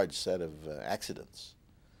very large set of accidents.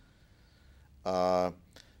 The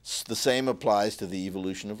same applies to the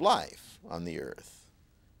evolution of life on the Earth,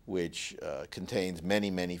 which contains many,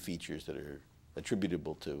 many features that are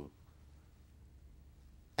attributable to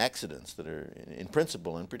accidents that are, in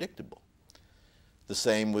principle, unpredictable. The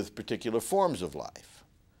same with particular forms of life,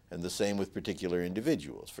 and the same with particular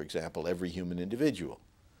individuals. For example, every human individual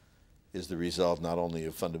is the result not only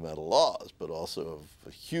of fundamental laws, but also of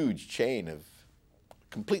a huge chain of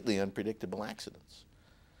completely unpredictable accidents.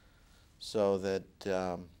 So that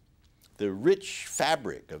the rich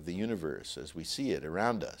fabric of the universe as we see it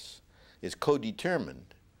around us is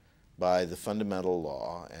co-determined by the fundamental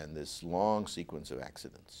law and this long sequence of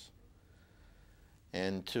accidents.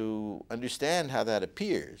 And to understand how that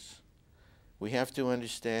appears, we have to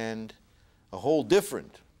understand a whole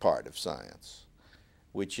different part of science,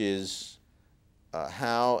 which is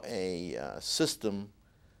how a system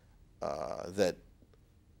that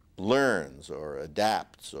learns or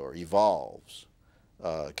adapts or evolves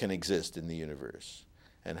can exist in the universe,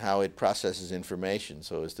 and how it processes information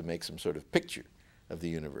so as to make some sort of picture of the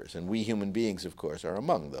universe. And we human beings, of course, are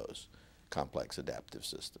among those complex adaptive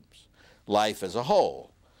systems. Life as a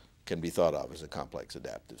whole can be thought of as a complex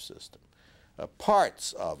adaptive system.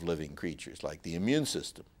 Parts of living creatures, like the immune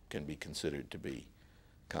system, can be considered to be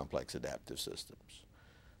complex adaptive systems.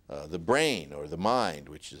 The brain or the mind,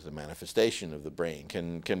 which is the manifestation of the brain,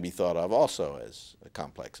 can be thought of also as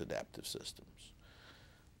complex adaptive systems.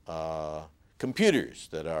 Computers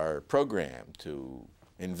that are programmed to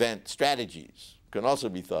invent strategies can also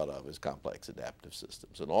be thought of as complex adaptive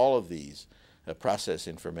systems. And all of these process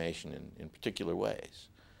information in particular ways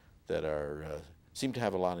that seem to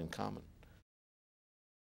have a lot in common.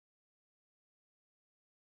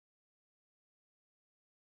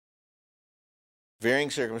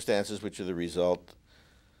 Varying circumstances which are the result,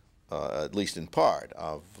 at least in part,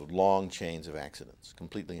 of long chains of accidents,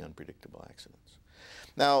 completely unpredictable accidents.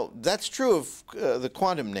 Now, that's true of the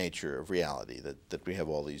quantum nature of reality, that we have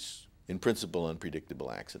all these, in principle,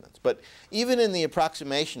 unpredictable accidents. But even in the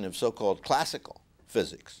approximation of so-called classical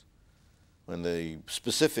physics, when the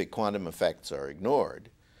specific quantum effects are ignored,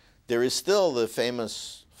 there is still the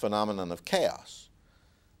famous phenomenon of chaos.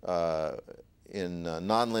 In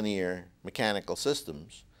nonlinear mechanical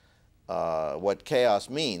systems, what chaos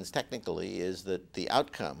means technically is that the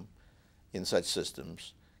outcome in such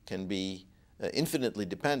systems can be infinitely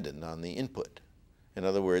dependent on the input. In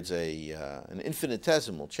other words, an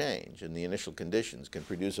infinitesimal change in the initial conditions can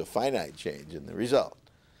produce a finite change in the result.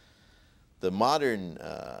 The modern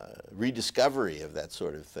rediscovery of that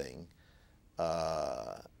sort of thing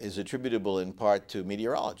is attributable in part to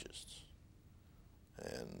meteorologists.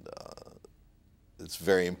 And it's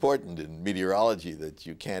very important in meteorology that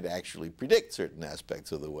you can't actually predict certain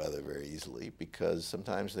aspects of the weather very easily, because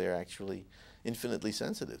sometimes they're actually infinitely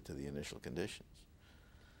sensitive to the initial conditions.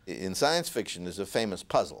 In science fiction, there's a famous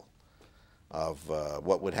puzzle of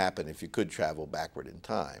what would happen if you could travel backward in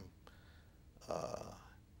time.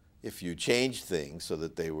 If you changed things so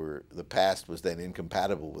that the past was then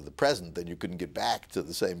incompatible with the present, then you couldn't get back to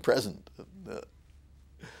the same present.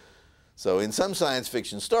 So in some science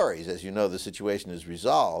fiction stories, as you know, the situation is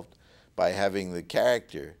resolved by having the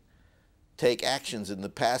character take actions in the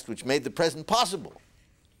past which made the present possible.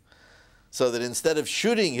 So that instead of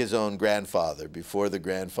shooting his own grandfather before the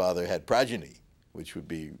grandfather had progeny, which would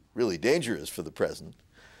be really dangerous for the present,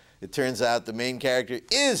 it turns out the main character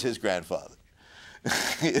is his grandfather.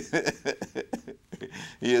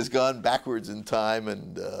 He has gone backwards in time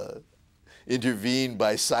and intervened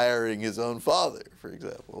by siring his own father, for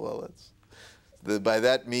example. Well, by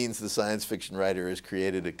that means the science fiction writer has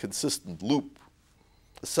created a consistent loop,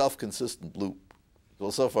 a self-consistent loop.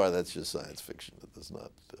 Well, so far that's just science fiction. It does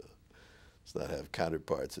not have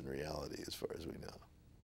counterparts in reality as far as we know.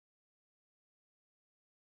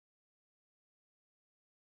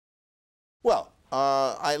 Well,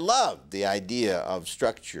 I loved the idea of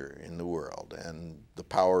structure in the world and the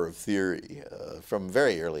power of theory from a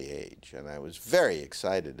very early age. And I was very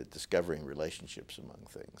excited at discovering relationships among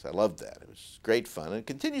things. I loved that. It was great fun, and it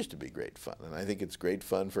continues to be great fun. And I think it's great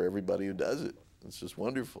fun for everybody who does it. It's just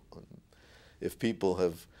wonderful. And if people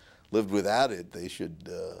have lived without it, they should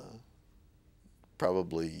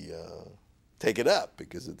probably take it up,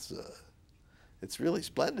 because it's really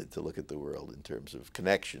splendid to look at the world in terms of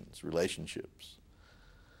connections, relationships.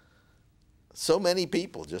 So many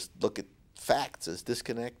people just look at facts as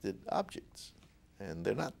disconnected objects, and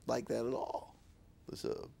they're not like that at all. There's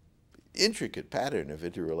an intricate pattern of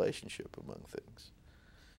interrelationship among things.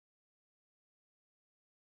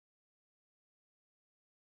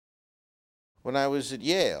 When I was at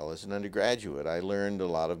Yale as an undergraduate, I learned a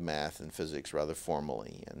lot of math and physics rather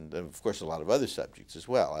formally, and of course a lot of other subjects as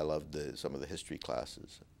well. I loved some of the history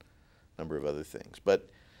classes, and a number of other things. But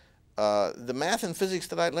the math and physics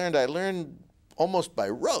that I learned almost by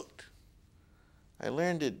rote. I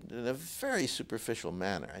learned it in a very superficial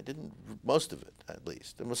manner. I didn't, most of it at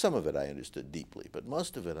least. And some of it I understood deeply, but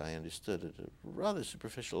most of it I understood at a rather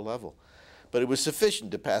superficial level. But it was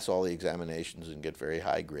sufficient to pass all the examinations and get very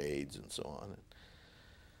high grades and so on.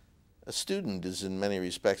 a student is in many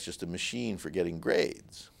respects just a machine for getting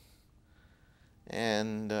grades.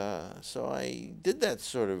 And so I did that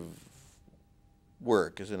sort of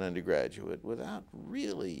work as an undergraduate without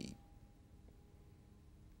really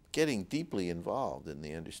getting deeply involved in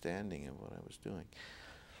the understanding of what I was doing.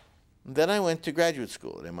 Then I went to graduate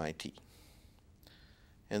school at MIT.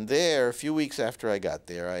 And there, a few weeks after I got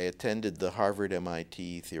there, I attended the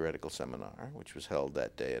Harvard-MIT theoretical seminar, which was held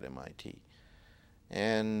that day at MIT.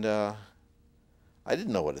 And I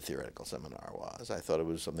didn't know what a theoretical seminar was. I thought it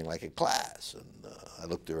was something like a class, and I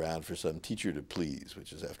looked around for some teacher to please,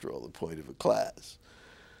 which is, after all, the point of a class.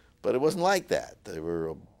 But it wasn't like that. There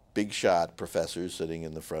were big-shot professors sitting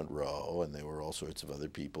in the front row, and there were all sorts of other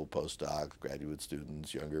people, postdocs, graduate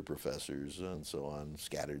students, younger professors, and so on,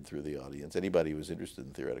 scattered through the audience. Anybody who was interested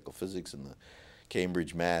in theoretical physics in the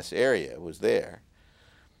Cambridge, Mass. Area was there.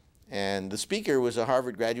 And the speaker was a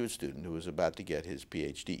Harvard graduate student who was about to get his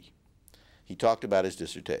PhD. He talked about his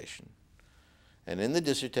dissertation. And in the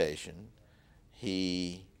dissertation,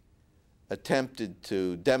 he attempted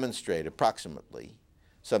to demonstrate approximately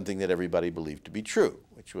something that everybody believed to be true,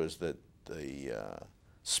 which was that the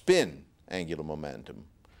spin angular momentum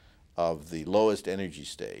of the lowest energy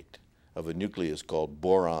state of a nucleus called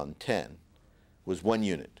boron 10 was 1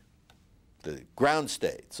 unit. The ground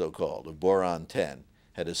state, so-called, of boron 10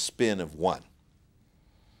 had a spin of 1.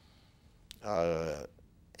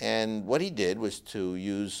 And what he did was to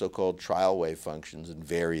use so-called trial wave functions and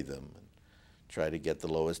vary them and try to get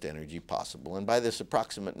the lowest energy possible. And by this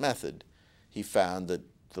approximate method, he found that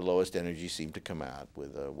the lowest energy seemed to come out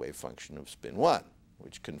with a wave function of spin 1,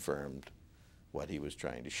 which confirmed what he was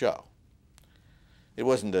trying to show. It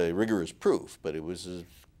wasn't a rigorous proof, but it was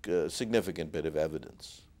a significant bit of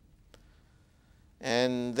evidence.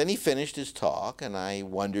 And then he finished his talk, and I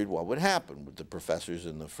wondered what would happen. Would the professors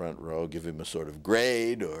in the front row give him a sort of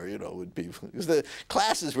grade, or, you know, would people, because the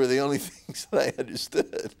classes were the only things that I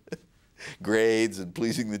understood. Grades and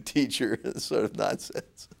pleasing the teacher, sort of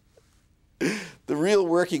nonsense. The real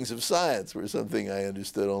workings of science were something I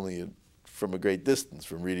understood only from a great distance,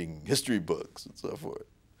 from reading history books and so forth.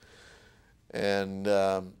 And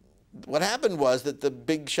what happened was that the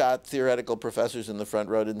big-shot theoretical professors in the front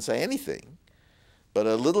row didn't say anything, but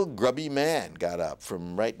a little grubby man got up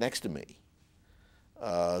from right next to me,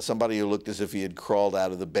 somebody who looked as if he had crawled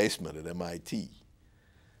out of the basement at MIT.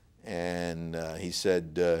 And he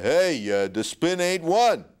said, hey, the spin ain't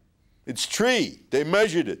 1. It's tree. They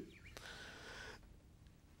measured it.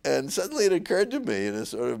 And suddenly it occurred to me in a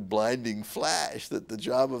sort of blinding flash that the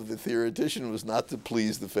job of the theoretician was not to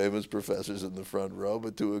please the famous professors in the front row,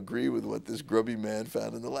 but to agree with what this grubby man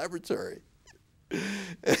found in the laboratory.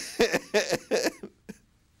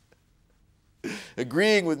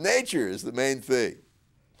 Agreeing with nature is the main thing.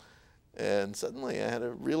 And suddenly I had a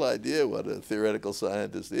real idea what a theoretical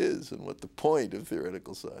scientist is and what the point of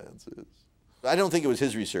theoretical science is. I don't think it was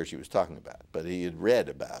his research he was talking about, but he had read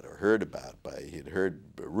about or heard about, he had heard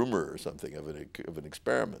a rumor or something of an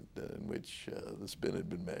experiment in which the spin had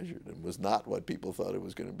been measured and was not what people thought it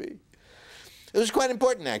was going to be. It was quite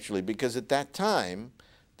important, actually, because at that time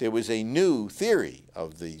there was a new theory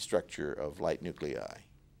of the structure of light nuclei,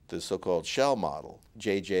 the so-called shell model,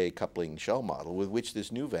 JJ coupling shell model, with which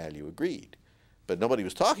this new value agreed. But nobody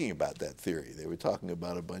was talking about that theory. They were talking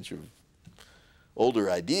about a bunch of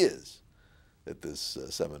older ideas at this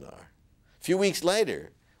seminar. A few weeks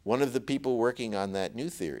later, one of the people working on that new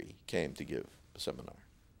theory came to give a seminar.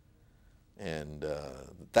 And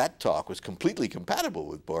that talk was completely compatible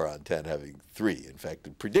with boron 10 having 3. In fact,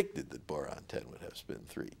 it predicted that boron 10 would have spin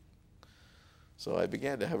 3. So I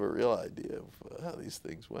began to have a real idea of how these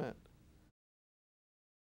things went.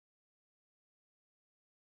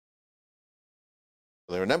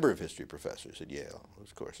 There were a number of history professors at Yale,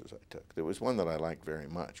 whose courses I took. There was one that I liked very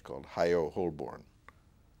much called Hayo Holborn.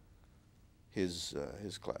 His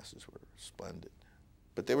classes were splendid.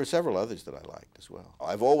 But there were several others that I liked as well.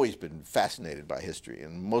 I've always been fascinated by history,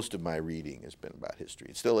 and most of my reading has been about history.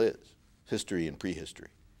 It still is. History and prehistory.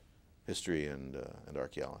 History and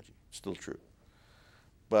archaeology. It's still true.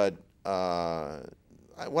 But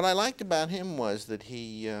what I liked about him was that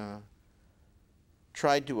he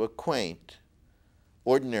tried to acquaint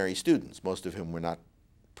ordinary students, most of whom were not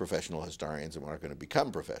professional historians and weren't going to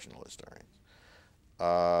become professional historians,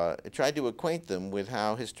 tried to acquaint them with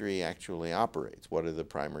how history actually operates. What are the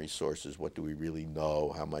primary sources? What do we really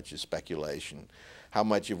know? How much is speculation? How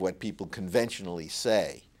much of what people conventionally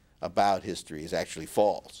say about history is actually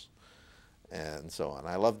false? And so on.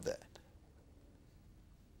 I loved that.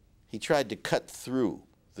 He tried to cut through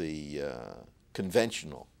the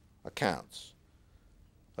conventional accounts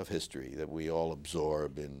of history that we all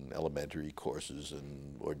absorb in elementary courses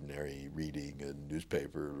and ordinary reading and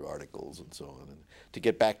newspaper articles and so on, and to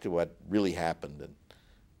get back to what really happened and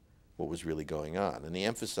what was really going on. And he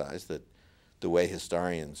emphasized that the way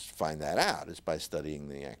historians find that out is by studying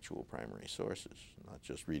the actual primary sources, not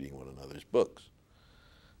just reading one another's books.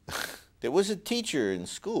 There was a teacher in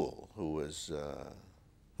school who was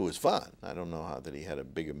fun. I don't know how that he had a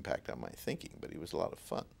big impact on my thinking, but he was a lot of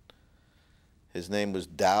fun. His name was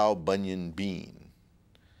Dow Bunyan Bean,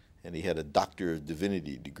 and he had a Doctor of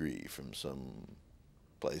Divinity degree from some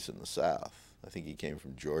place in the South. I think he came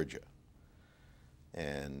from Georgia.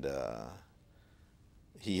 And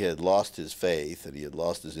he had lost his faith, and he had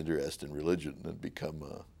lost his interest in religion and become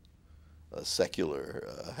a secular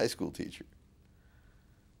high school teacher.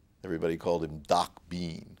 Everybody called him Doc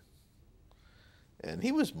Bean. And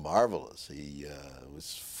he was marvelous. He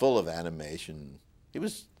was full of animation. He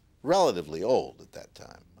was relatively old at that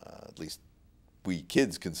time. At least we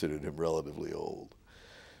kids considered him relatively old.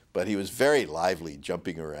 But he was very lively,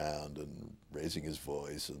 jumping around and raising his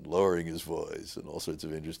voice and lowering his voice in all sorts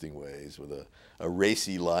of interesting ways, with a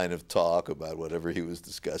racy line of talk about whatever he was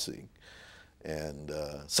discussing, and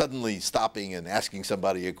suddenly stopping and asking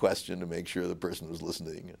somebody a question to make sure the person was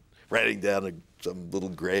listening, and writing down some little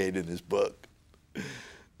grade in his book.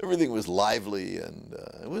 Everything was lively, and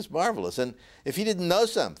it was marvelous. And if he didn't know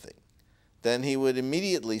something, then he would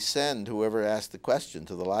immediately send whoever asked the question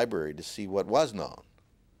to the library to see what was known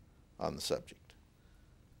on the subject.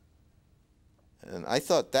 And I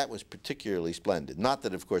thought that was particularly splendid. Not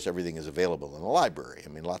that, of course, everything is available in a library. I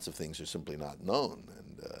mean, lots of things are simply not known,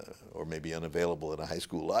 and, or maybe unavailable in a high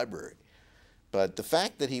school library. But the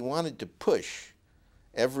fact that he wanted to push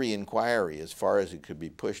every inquiry as far as it could be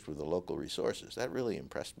pushed with the local resources, that really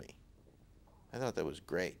impressed me. I thought that was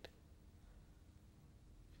great.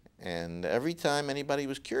 And every time anybody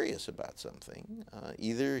was curious about something,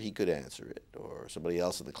 either he could answer it, or somebody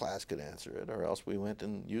else in the class could answer it, or else we went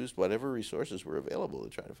and used whatever resources were available to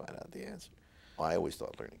try to find out the answer. I always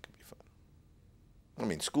thought learning could be fun. I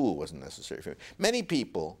mean, school wasn't necessary for me. Many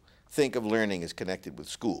people think of learning as connected with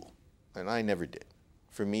school, and I never did.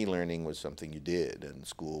 For me, learning was something you did, and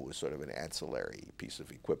school was sort of an ancillary piece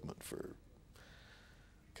of equipment for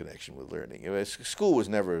connection with learning. School was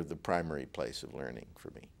never the primary place of learning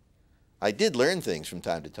for me. I did learn things from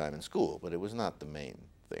time to time in school, but it was not the main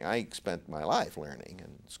thing. I spent my life learning,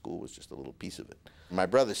 and school was just a little piece of it. My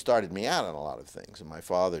brothers started me out on a lot of things, and my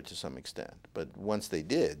father to some extent. But once they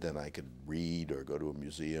did, then I could read or go to a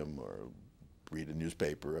museum or read a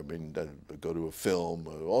newspaper, I mean, go to a film,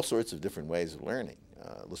 all sorts of different ways of learning,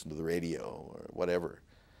 listen to the radio or whatever.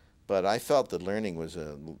 But I felt that learning was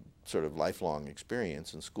a sort of lifelong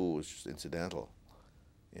experience, and school was just incidental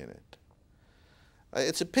in it.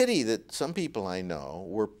 It's a pity that some people I know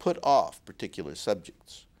were put off particular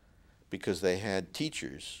subjects because they had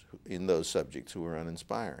teachers in those subjects who were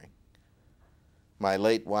uninspiring. My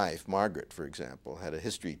late wife, Margaret, for example, had a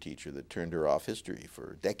history teacher that turned her off history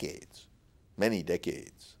for decades, many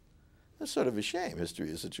decades. That's sort of a shame. History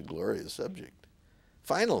is such a glorious subject.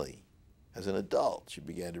 Finally, as an adult, she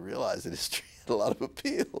began to realize that history had a lot of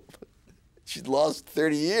appeal. She'd lost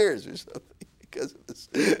 30 years or something because of this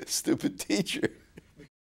stupid teacher.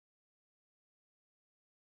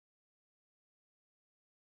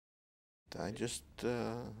 I just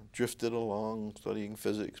drifted along studying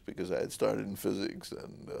physics because I had started in physics,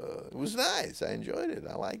 and it was nice. I enjoyed it.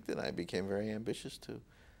 I liked it. I became very ambitious to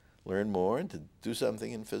learn more and to do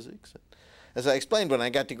something in physics. As I explained, when I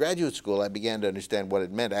got to graduate school, I began to understand what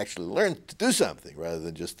it meant to actually learn to do something rather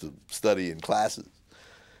than just to study in classes.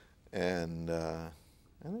 And it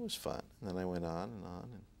was fun. And then I went on.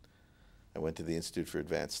 And I went to the Institute for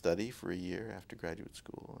Advanced Study for a year after graduate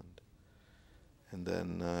school. And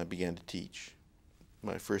then I began to teach.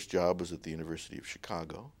 My first job was at the University of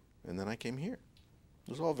Chicago, and then I came here. It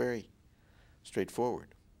was all very straightforward.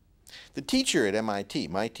 The teacher at MIT,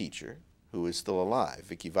 my teacher, who is still alive,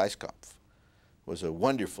 Vicky Weisskopf, was a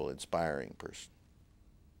wonderful, inspiring person.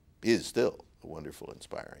 He is still a wonderful,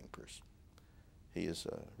 inspiring person. He is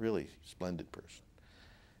a really splendid person.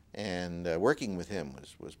 And working with him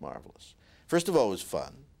was marvelous. First of all, it was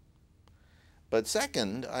fun. But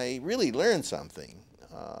second, I really learned something,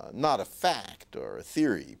 not a fact or a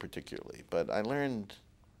theory particularly, but I learned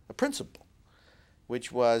a principle,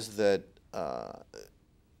 which was that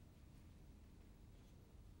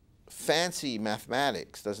fancy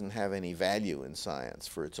mathematics doesn't have any value in science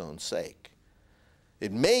for its own sake.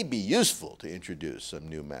 It may be useful to introduce some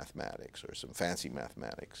new mathematics or some fancy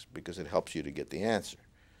mathematics because it helps you to get the answer,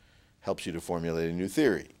 helps you to formulate a new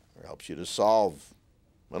theory, or helps you to solve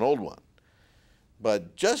an old one.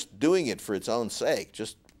 But just doing it for its own sake,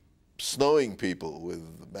 just snowing people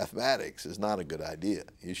with mathematics is not a good idea.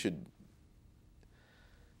 You should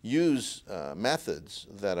use methods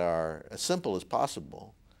that are as simple as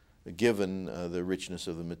possible, given the richness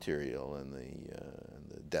of the material and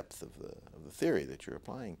the depth of the theory that you're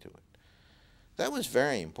applying to it. That was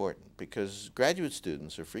very important because graduate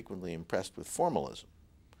students are frequently impressed with formalism.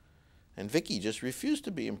 And Vicky just refused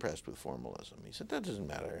to be impressed with formalism. He said, that doesn't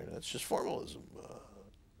matter, that's just formalism.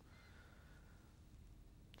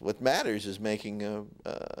 What matters is making a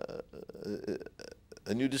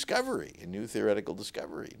new discovery, a new theoretical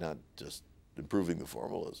discovery, not just improving the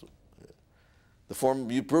formalism.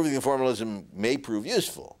 Improving the formalism may prove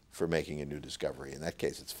useful for making a new discovery. In that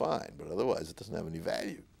case, it's fine, but otherwise it doesn't have any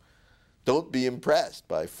value. Don't be impressed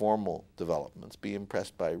by formal developments. Be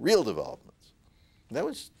impressed by real developments. And that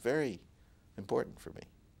was very important for me.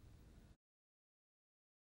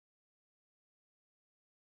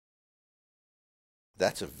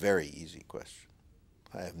 That's a very easy question.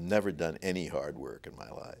 I have never done any hard work in my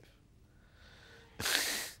life.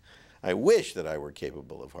 I wish that I were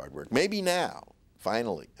capable of hard work. Maybe now,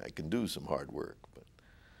 finally, I can do some hard work. But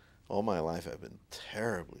all my life I've been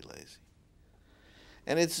terribly lazy.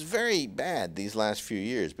 And it's very bad these last few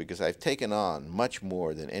years because I've taken on much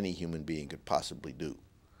more than any human being could possibly do.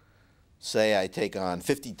 Say I take on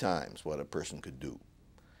 50 times what a person could do.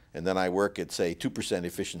 And then I work at, say, 2%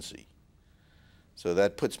 efficiency. So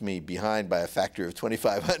that puts me behind by a factor of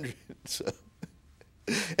 2,500. So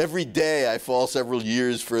every day I fall several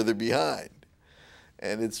years further behind.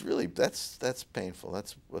 And it's really, that's painful.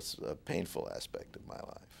 That's what's a painful aspect of my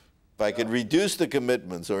life. If I could reduce the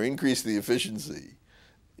commitments or increase the efficiency,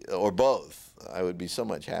 or both, I would be so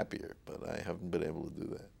much happier, but I haven't been able to do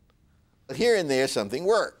that. Here and there something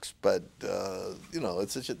works, but you know,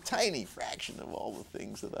 it's such a tiny fraction of all the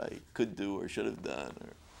things that I could do or should have done or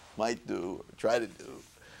might do or try to do.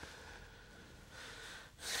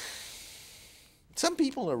 Some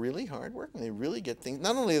people are really hardworking. They really get things,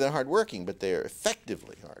 not only they're hardworking, but they're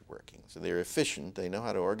effectively hardworking. So they're efficient. They know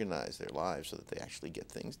how to organize their lives so that they actually get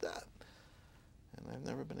things done. And I've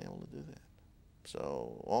never been able to do that.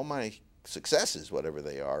 So all my successes, whatever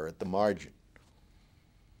they are at the margin.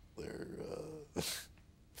 There are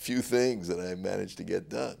few things that I managed to get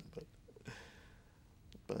done,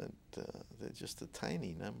 but they're just a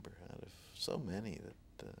tiny number out of so many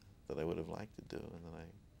that I would have liked to do and that I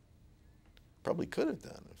probably could have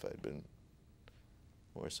done if I'd been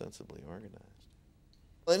more sensibly organized.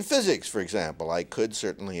 In physics, for example, I could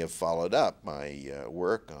certainly have followed up my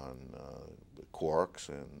work on quarks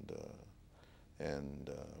and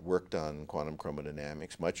worked on quantum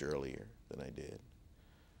chromodynamics much earlier than I did.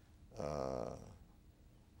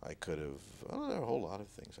 I could have, well, there are a whole lot of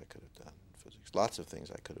things I could have done in physics. Lots of things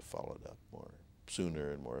I could have followed up more sooner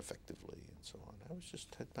and more effectively and so on. I was just,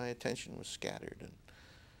 my attention was scattered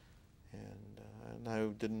and I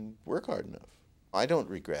didn't work hard enough. I don't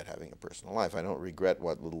regret having a personal life. I don't regret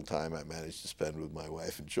what little time I managed to spend with my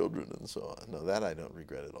wife and children and so on. No, that I don't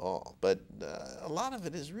regret at all. But a lot of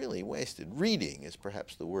it is really wasted. Reading is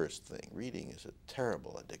perhaps the worst thing. Reading is a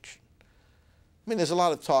terrible addiction. I mean, there's a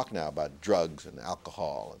lot of talk now about drugs and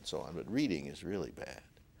alcohol and so on, but reading is really bad.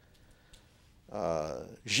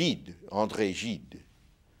 André Gide,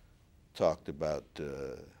 talked about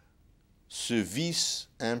ce vice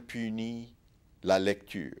impuni, la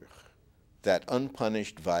lecture, that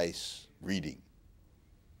unpunished vice, reading.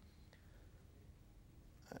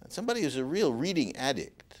 Somebody who's a real reading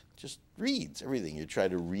addict just reads everything. You try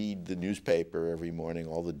to read the newspaper every morning,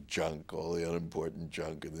 all the junk, all the unimportant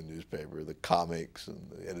junk in the newspaper, the comics and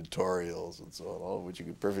the editorials and so on, all of which you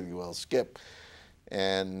could perfectly well skip.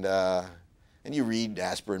 And you read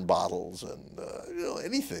aspirin bottles and you know,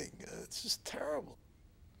 anything. It's just terrible.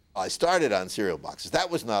 I started on cereal boxes.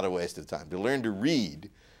 That was not a waste of time. To learn to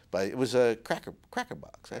read, it was a cracker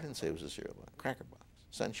box. I didn't say it was a cereal box. Cracker box.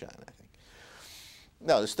 Sunshine, I think.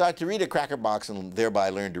 No, to start to read a cracker box and thereby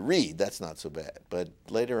learn to read, that's not so bad. But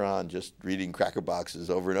later on, just reading cracker boxes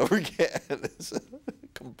over and over again is a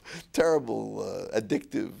terrible,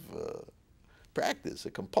 addictive practice,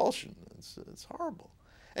 a compulsion. It's horrible.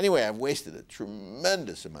 Anyway, I've wasted a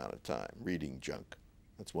tremendous amount of time reading junk.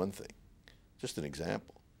 That's one thing. Just an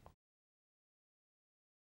example.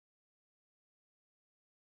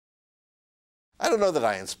 I don't know that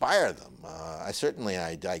I inspire them.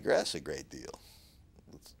 I digress a great deal.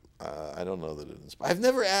 I don't know that it inspires. I've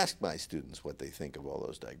never asked my students what they think of all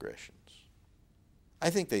those digressions.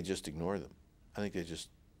 I think they just ignore them. I think they just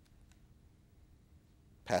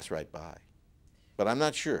pass right by. But I'm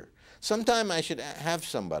not sure. Sometime I should have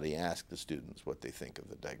somebody ask the students what they think of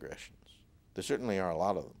the digressions. There certainly are a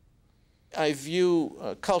lot of them. I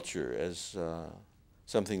view culture as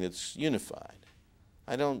something that's unified.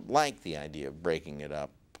 I don't like the idea of breaking it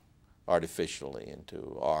up artificially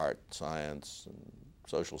into art, science, and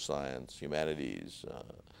social science, humanities,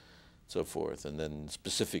 so forth, and then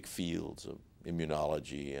specific fields of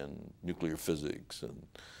immunology and nuclear physics and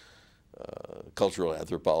cultural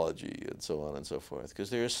anthropology and so on and so forth, because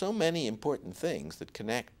there are so many important things that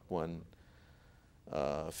connect one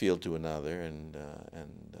field to another, and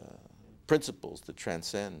principles that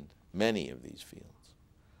transcend many of these fields.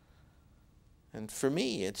 And for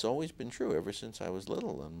me, it's always been true ever since I was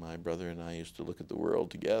little, and my brother and I used to look at the world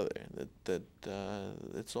together, that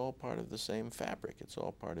it's all part of the same fabric. It's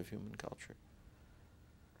all part of human culture,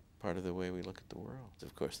 part of the way we look at the world.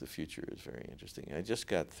 Of course, the future is very interesting. I just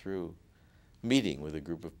got through meeting with a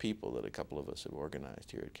group of people that a couple of us have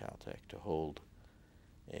organized here at Caltech to hold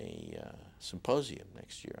a symposium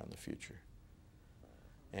next year on the future.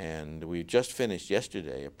 And we just finished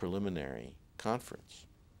yesterday a preliminary conference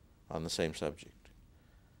on the same subject.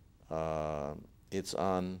 It's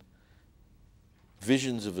on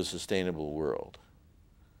visions of a sustainable world.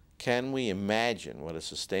 Can we imagine what a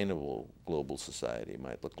sustainable global society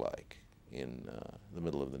might look like in the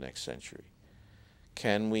middle of the next century?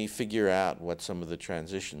 Can we figure out what some of the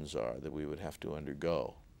transitions are that we would have to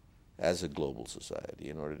undergo as a global society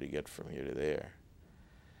in order to get from here to there?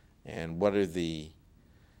 And what are the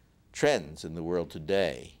trends in the world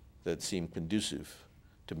today that seem conducive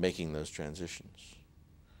to making those transitions?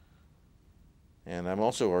 And I'm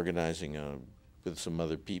also organizing with some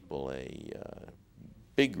other people a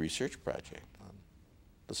big research project on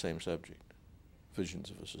the same subject, visions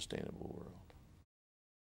of a sustainable world.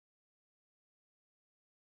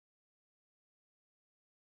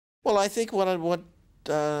 Well, I think what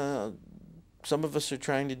some of us are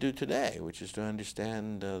trying to do today, which is to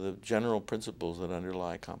understand the general principles that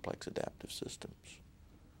underlie complex adaptive systems.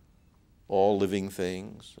 All living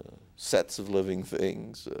things, sets of living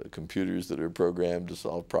things, computers that are programmed to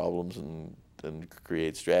solve problems and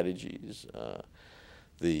create strategies,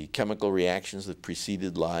 the chemical reactions that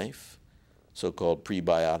preceded life, so-called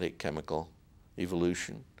prebiotic chemical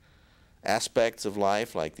evolution, aspects of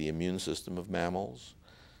life like the immune system of mammals,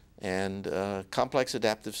 and complex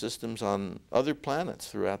adaptive systems on other planets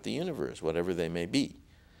throughout the universe, whatever they may be,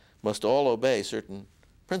 must all obey certain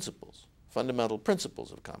principles, fundamental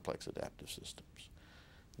principles of complex adaptive systems.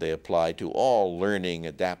 They apply to all learning,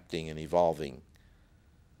 adapting, and evolving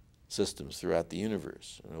systems throughout the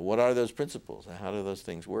universe. What are those principles? How do those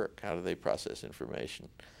things work? How do they process information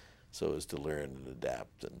so as to learn and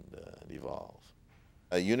adapt and evolve?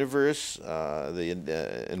 A universe,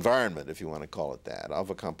 the environment, if you want to call it that, of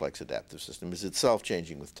a complex adaptive system is itself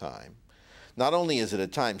changing with time. Not only is it a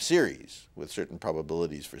time series with certain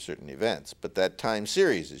probabilities for certain events, but that time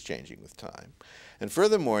series is changing with time. And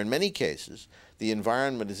furthermore, in many cases, the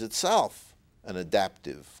environment is itself an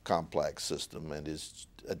adaptive complex system and is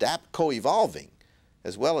co-evolving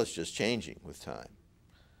as well as just changing with time.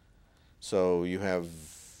 So you have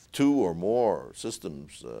two or more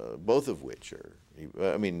systems, both of which are,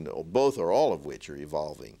 both or all of which are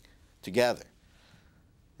evolving together.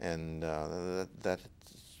 And that's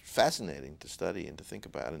fascinating to study and to think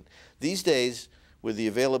about. And these days, with the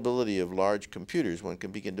availability of large computers, one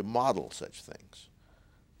can begin to model such things.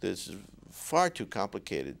 This is far too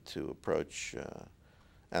complicated to approach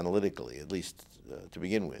analytically, at least to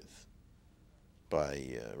begin with,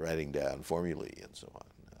 by writing down formulae and so on,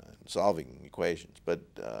 and solving equations. But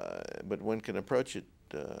one can approach it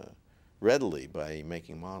readily by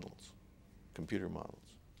making models, computer models.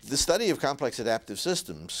 The study of complex adaptive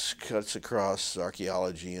systems cuts across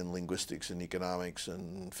archaeology and linguistics and economics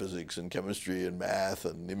and physics and chemistry and math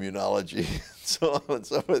and immunology and so on and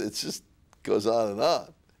so forth. It just goes on and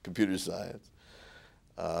on, computer science.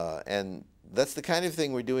 And that's the kind of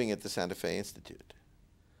thing we're doing at the Santa Fe Institute.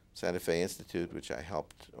 Santa Fe Institute, which I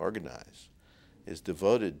helped organize, is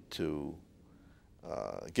devoted to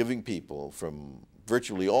giving people from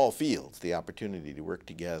virtually all fields the opportunity to work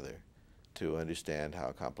together to understand how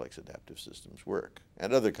complex adaptive systems work,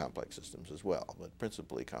 and other complex systems as well, but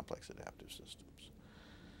principally complex adaptive systems.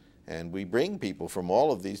 And we bring people from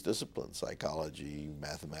all of these disciplines, psychology,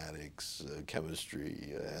 mathematics,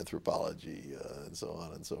 chemistry, anthropology, and so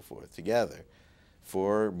on and so forth, together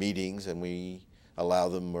for meetings, and we allow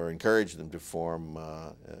them or encourage them to form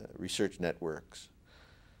research networks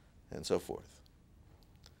and so forth.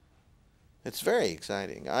 It's very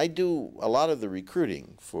exciting. I do a lot of the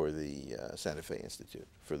recruiting for the Santa Fe Institute,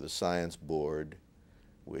 for the science board,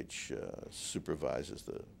 which supervises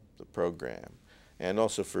the program, and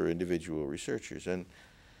also for individual researchers. And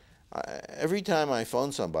Every time I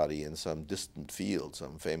phone somebody in some distant field,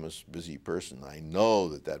 some famous busy person, I know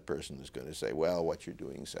that that person is going to say, well, what you're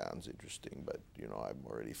doing sounds interesting, but, you know, I'm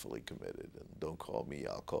already fully committed, and don't call me,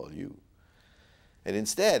 I'll call you. And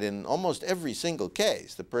instead, in almost every single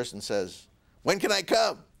case, the person says, when can I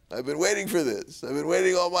come? I've been waiting for this. I've been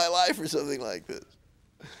waiting all my life for something like this.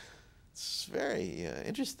 It's very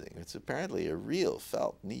interesting. It's apparently a real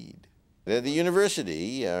felt need. At the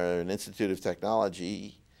university, or an institute of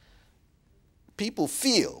technology, people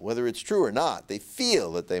feel, whether it's true or not, they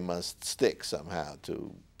feel that they must stick somehow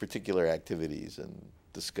to particular activities and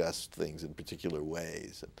discuss things in particular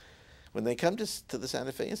ways. And when they come to the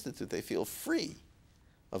Santa Fe Institute, they feel free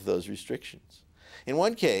of those restrictions. In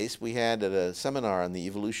one case, we had at a seminar on the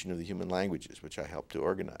evolution of the human languages, which I helped to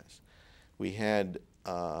organize, we had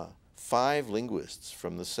 5 linguists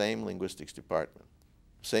from the same linguistics department,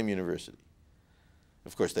 same university.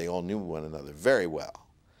 Of course, they all knew one another very well.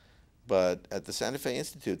 But at the Santa Fe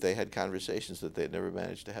Institute, they had conversations that they'd never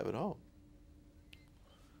managed to have at home.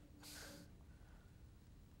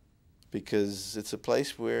 Because it's a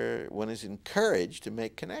place where one is encouraged to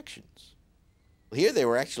make connections. Here they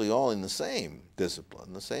were actually all in the same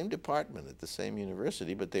discipline, the same department at the same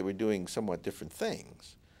university, but they were doing somewhat different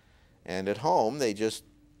things. And at home, they just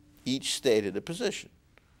each stated a position.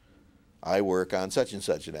 I work on such and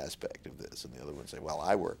such an aspect of this. And the other one say, well,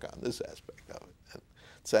 I work on this aspect of it. And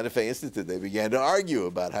at Santa Fe Institute, they began to argue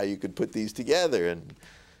about how you could put these together and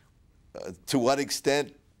to what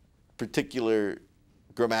extent particular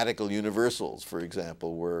grammatical universals, for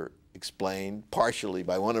example, were explained partially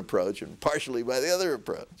by one approach and partially by the other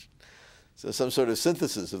approach. So some sort of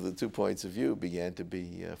synthesis of the 2 points of view began to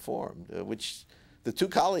be formed, which the 2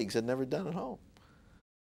 colleagues had never done at home.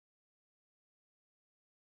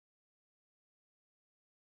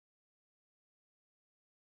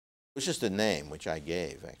 It was just a name which I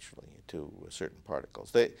gave, actually, to certain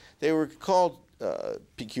particles. They were called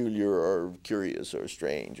peculiar or curious or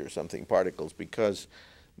strange or something particles because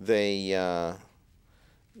they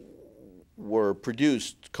were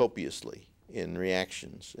produced copiously in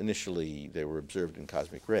reactions. Initially, they were observed in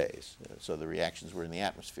cosmic rays, so the reactions were in the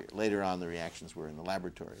atmosphere. Later on, the reactions were in the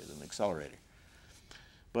laboratory as an accelerator.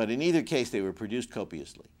 But in either case, they were produced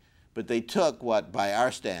copiously. But they took what, by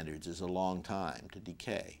our standards, is a long time to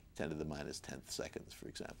decay. 10 to the minus 10th seconds, for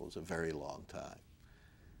example, is a very long time.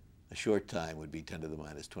 A short time would be 10 to the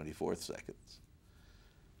minus 24th seconds.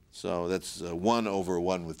 So that's 1 over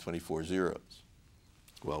 1 with 24 zeros.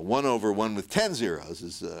 Well, 1 over 1 with 10 zeros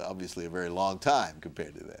is obviously a very long time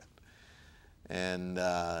compared to that. And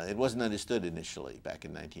it wasn't understood initially, back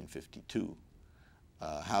in 1952,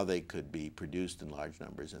 how they could be produced in large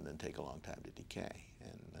numbers and then take a long time to decay.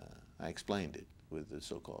 And I explained it with the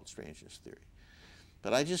so-called strangeness theory.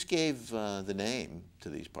 But I just gave the name to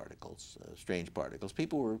these particles, strange particles.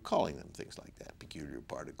 People were calling them things like that, peculiar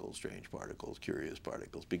particles, strange particles, curious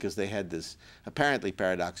particles, because they had this apparently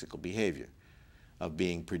paradoxical behavior of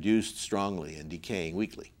being produced strongly and decaying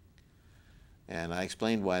weakly. And I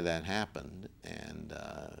explained why that happened and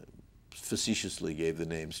facetiously gave the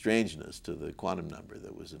name strangeness to the quantum number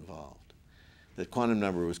that was involved. The quantum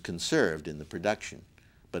number was conserved in the production,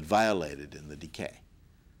 but violated in the decay.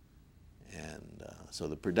 And so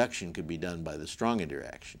the production could be done by the strong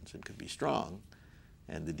interactions and could be strong,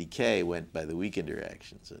 and the decay went by the weak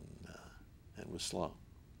interactions and was slow.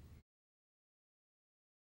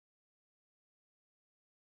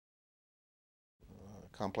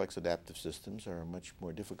 Complex adaptive systems are a much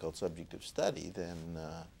more difficult subject of study than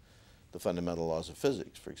the fundamental laws of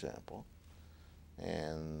physics, for example.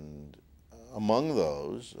 And among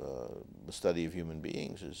those, the study of human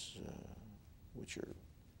beings is, which are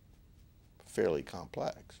fairly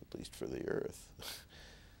complex, at least for the Earth.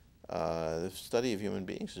 The study of human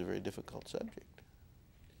beings is a very difficult subject.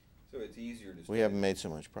 So it's easier to study. We haven't made so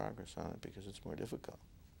much progress on it because it's more difficult.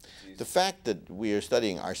 The fact that we are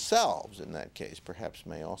studying ourselves in that case perhaps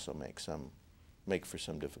may also make for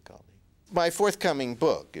some difficulty. My forthcoming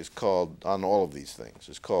book is called, on all of these things,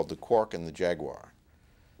 is called The Quark and the Jaguar,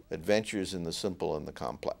 Adventures in the Simple and the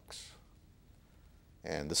Complex.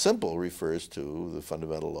 And the simple refers to the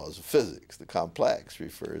fundamental laws of physics. The complex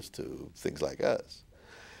refers to things like us.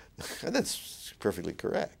 And that's perfectly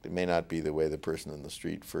correct. It may not be the way the person in the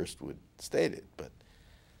street first would state it, but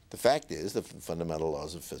the fact is the fundamental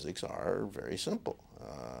laws of physics are very simple.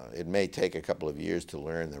 It may take a couple of years to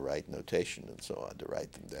learn the right notation and so on, to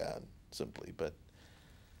write them down simply, but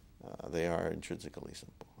they are intrinsically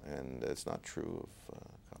simple. And it's not true of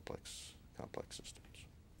complex systems.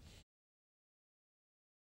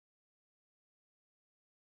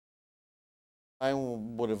 I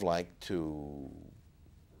would have liked to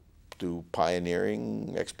do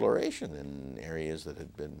pioneering exploration in areas that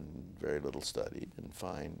had been very little studied and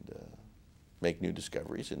make new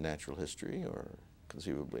discoveries in natural history or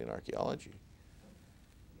conceivably in archaeology.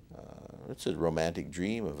 It's a romantic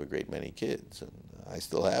dream of a great many kids, and I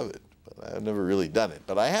still have it, but I've never really done it.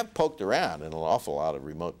 But I have poked around in an awful lot of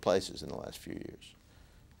remote places in the last few years,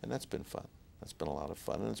 and that's been fun. That's been a lot of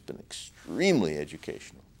fun, and it's been extremely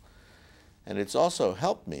educational. And it's also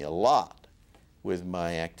helped me a lot with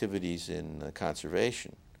my activities in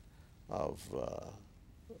conservation of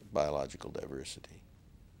biological diversity.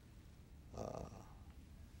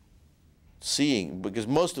 Because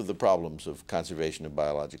most of the problems of conservation of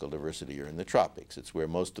biological diversity are in the tropics. It's where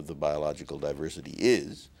most of the biological diversity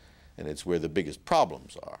is, and it's where the biggest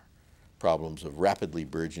problems are. Problems of rapidly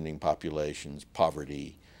burgeoning populations,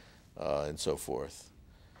 poverty, and so forth.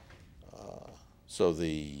 So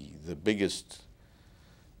the biggest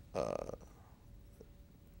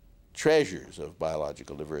treasures of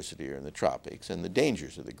biological diversity are in the tropics, and the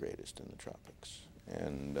dangers are the greatest in the tropics.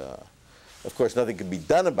 And of course, nothing can be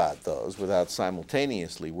done about those without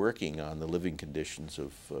simultaneously working on the living conditions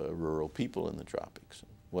of rural people in the tropics.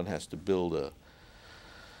 One has to build a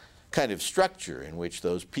kind of structure in which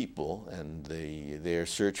those people and their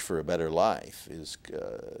search for a better life is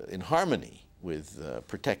in harmony with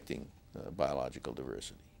protecting biological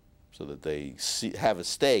diversity, so that they have a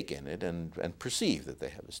stake in it and perceive that they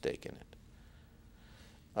have a stake in it.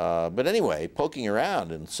 But anyway, poking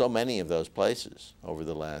around in so many of those places over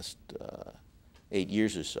the last 8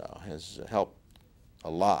 years or so has helped a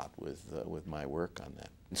lot with my work on that.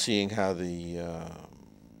 And seeing how the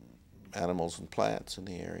animals and plants in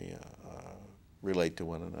the area relate to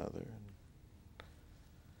one another,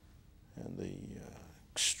 and the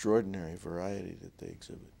extraordinary variety that they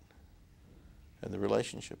exhibit, and the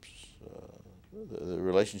relationships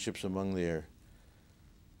among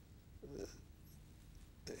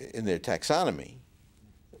in their taxonomy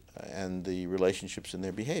and the relationships in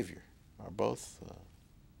their behavior are both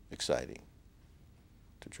exciting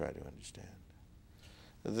to try to understand.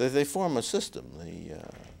 They form a system.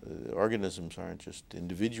 The organisms aren't just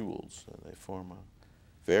individuals. They form a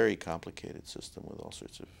very complicated system with all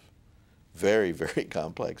sorts of very, very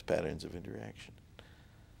complex patterns of interaction.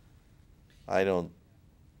 I don't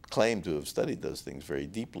claim to have studied those things very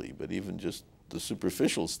deeply, but even just the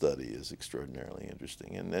superficial study is extraordinarily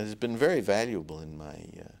interesting, and has been very valuable in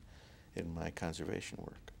my conservation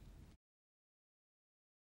work.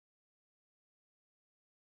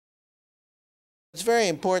 It's very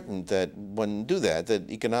important that when do that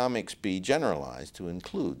economics be generalized to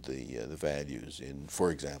include the values in,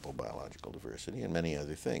 for example, biological diversity and many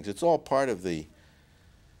other things. It's all part of the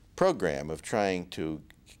program of trying to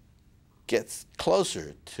get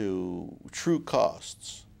closer to true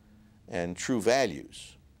costs and true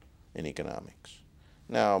values in economics.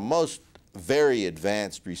 Now, most very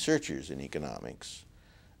advanced researchers in economics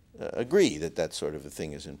agree that that sort of a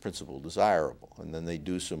thing is in principle desirable, and then they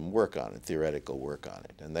do some work on it, theoretical work on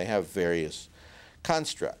it, and they have various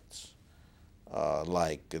constructs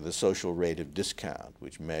like the social rate of discount,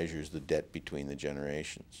 which measures the debt between the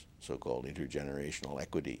generations, so-called intergenerational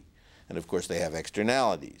equity. And of course they have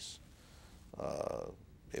externalities.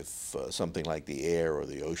 If something like the air or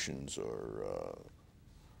the oceans or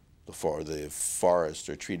the forests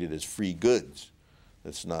are treated as free goods,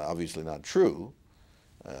 that's obviously not true.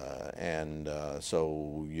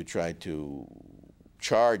 So you try to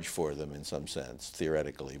charge for them in some sense,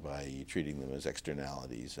 theoretically, by treating them as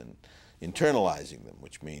externalities and internalizing them,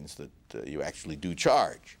 which means that you actually do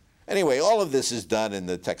charge. Anyway, all of this is done in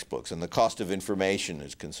the textbooks, and the cost of information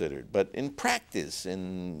is considered. But in practice,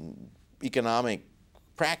 in economic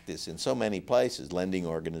practice in so many places, lending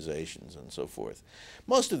organizations and so forth,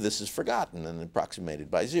 most of this is forgotten and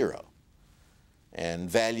approximated by zero. And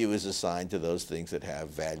value is assigned to those things that have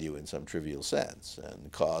value in some trivial sense.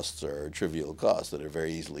 And costs are trivial costs that are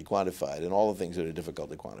very easily quantified. And all the things that are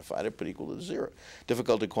difficult to quantify are put equal to zero.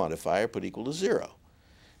 Difficult to quantify are put equal to zero.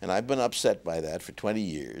 And I've been upset by that for 20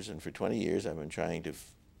 years. And for 20 years I've been trying to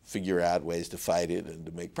figure out ways to fight it and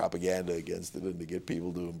to make propaganda against it and to get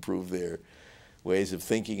people to improve their ways of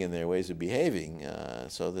thinking and their ways of behaving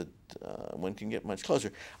so that one can get much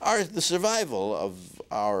closer. The survival of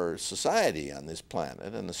our society on this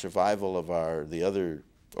planet and the survival of the other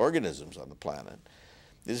organisms on the planet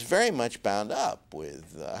is very much bound up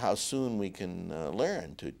with how soon we can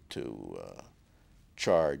learn to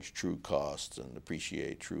charge true costs and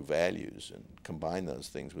appreciate true values and combine those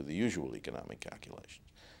things with the usual economic calculations.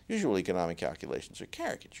 Usual economic calculations are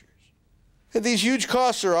caricatures. And these huge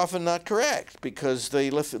costs are often not correct because they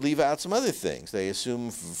leave out some other things. They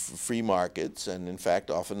assume free markets, and in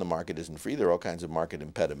fact, often the market isn't free. There are all kinds of market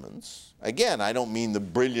impediments. Again, I don't mean the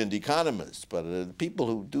brilliant economists, but people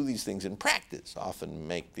who do these things in practice often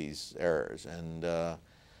make these errors. And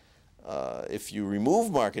if you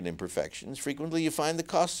remove market imperfections, frequently you find the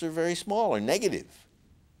costs are very small or negative,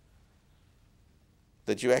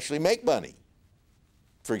 that you actually make money.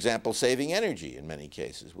 For example, saving energy in many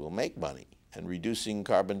cases will make money, and reducing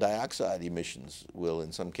carbon dioxide emissions will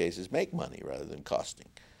in some cases make money rather than costing.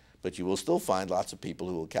 But you will still find lots of people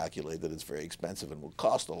who will calculate that it's very expensive and will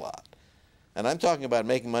cost a lot. And I'm talking about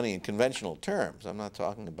making money in conventional terms. I'm not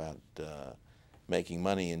talking about making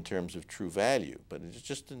money in terms of true value, but it's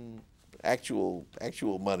just in actual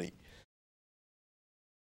money.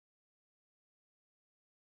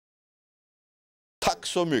 Tack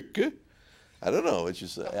så mycket. I don't know what you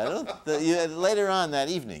say. Later on that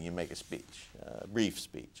evening, you make a speech, a brief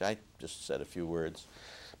speech. I just said a few words,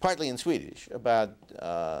 partly in Swedish, about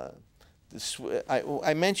I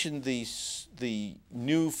mentioned the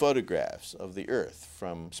new photographs of the Earth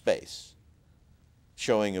from space,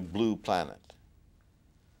 showing a blue planet,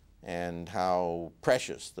 and how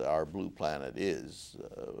precious our blue planet is.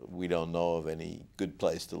 We don't know of any good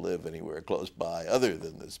place to live anywhere close by other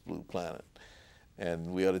than this blue planet,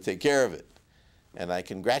 and we ought to take care of it. And I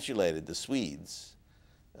congratulated the Swedes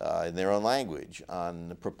in their own language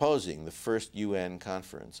on proposing the first UN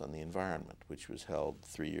conference on the environment, which was held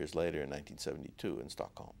 3 years later in 1972 in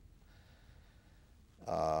Stockholm.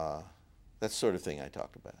 That's the sort of thing I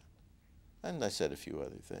talked about. And I said a few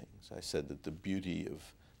other things. I said that the beauty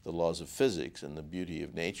of the laws of physics and the beauty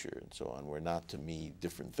of nature and so on were not to me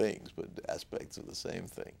different things, but aspects of the same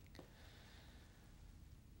thing.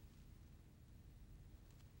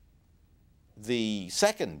 The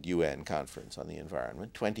second UN conference on the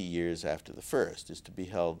environment, 20 years after the first, is to be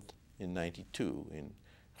held in '92 in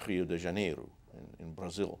Rio de Janeiro, in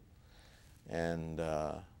Brazil. And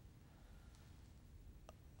that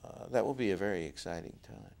will be a very exciting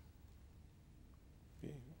time.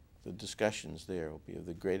 The discussions there will be of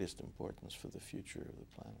the greatest importance for the future of the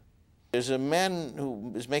planet. There's a man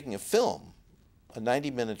who is making a film, a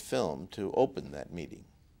 90-minute film, to open that meeting.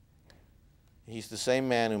 He's the same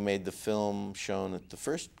man who made the film shown at the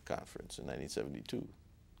first conference in 1972.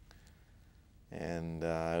 And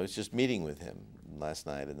I was just meeting with him last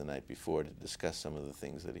night and the night before to discuss some of the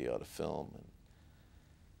things that he ought to film.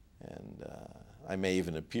 And I may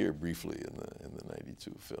even appear briefly in the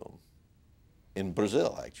 '92 film. In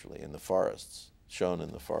Brazil, actually, in the forests, shown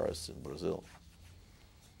in the forests in Brazil.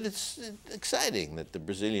 It's exciting that the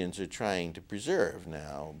Brazilians are trying to preserve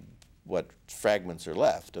now what fragments are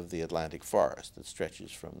left of the Atlantic forest that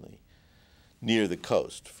stretches from near the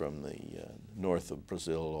coast, from the north of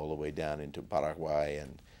Brazil all the way down into Paraguay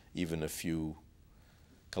and even a few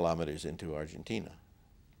kilometers into Argentina.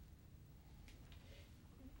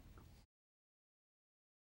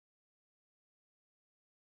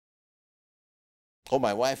 Oh,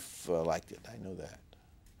 my wife liked it. I know that.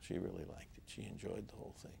 She really liked it. She enjoyed the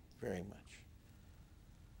whole thing very much.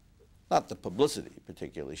 Not the publicity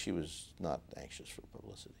particularly. She was not anxious for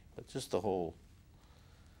publicity, but just the whole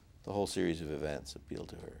series of events appealed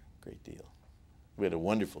to her a great deal. We had a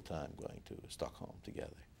wonderful time going to Stockholm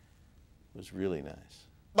together. It was really nice.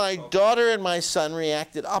 My daughter and my son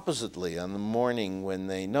reacted oppositely on the morning when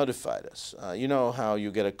they notified us. You know how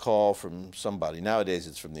you get a call from somebody. Nowadays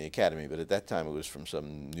it's from the Academy, but at that time it was from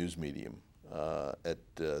some news medium at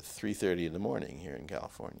 3:30 in the morning here in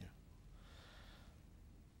California.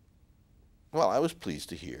 Well, I was pleased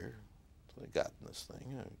to hear that I'd gotten this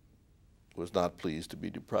thing. I was not pleased to be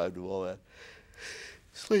deprived of all that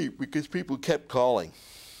sleep because people kept calling.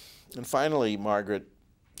 And finally, Margaret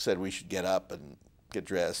said we should get up and get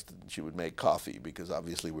dressed, and she would make coffee because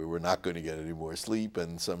obviously we were not going to get any more sleep,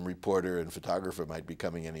 and some reporter and photographer might be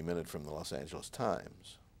coming any minute from the Los Angeles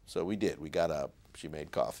Times. So we did. We got up. She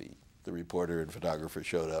made coffee. The reporter and photographer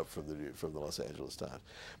showed up from the Los Angeles Times.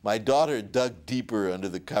 My daughter dug deeper under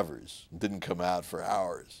the covers and didn't come out for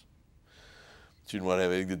hours. She didn't want to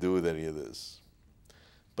have anything to do with any of this.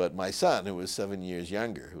 But my son, who was 7 years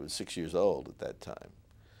younger, who was 6 years old at that time,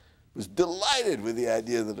 was delighted with the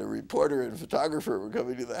idea that a reporter and photographer were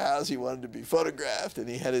coming to the house. He wanted to be photographed, and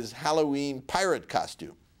he had his Halloween pirate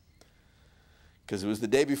costume because it was the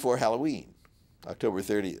day before Halloween, October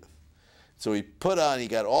 30th. So he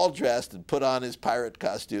got all dressed and put on his pirate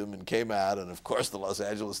costume and came out, and of course the Los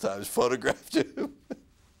Angeles Times photographed him.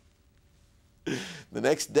 The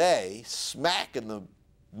next day, smack in the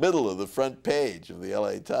middle of the front page of the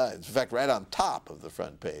LA Times, in fact right on top of the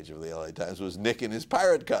front page of the LA Times, was Nick in his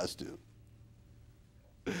pirate costume.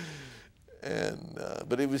 And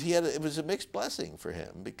but it was a mixed blessing for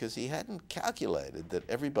him because he hadn't calculated that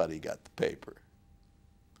everybody got the paper,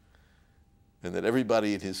 and that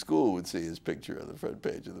everybody in his school would see his picture on the front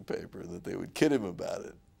page of the paper, and that they would kid him about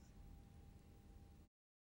it.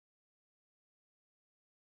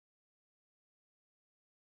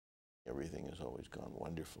 Everything has always gone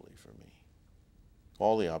wonderfully for me.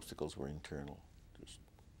 All the obstacles were internal, just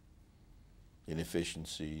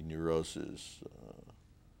inefficiency, neurosis.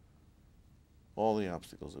 All the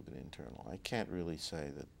obstacles have been internal. I can't really say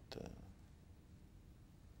that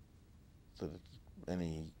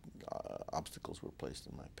any obstacles were placed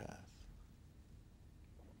in my path.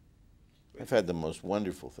 I've had the most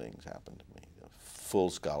wonderful things happen to me. A full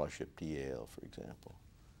scholarship to Yale, for example.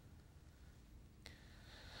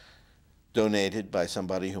 Donated by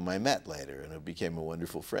somebody whom I met later and who became a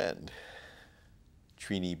wonderful friend.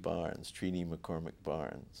 Trini McCormick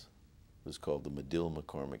Barnes. It was called the Medill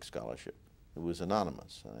McCormick Scholarship. It was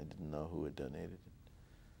anonymous, and I didn't know who had donated it.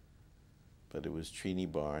 But it was Trini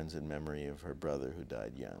Barnes in memory of her brother who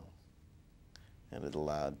died young. And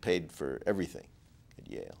it paid for everything at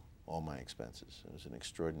Yale, all my expenses. It was an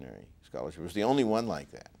extraordinary scholarship. It was the only one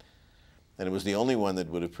like that. And it was the only one that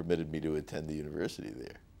would have permitted me to attend the university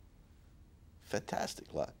there.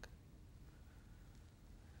 Fantastic luck.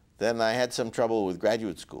 Then I had some trouble with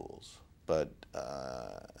graduate schools,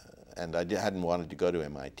 and I hadn't wanted to go to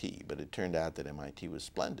MIT, but it turned out that MIT was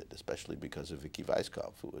splendid, especially because of Vicky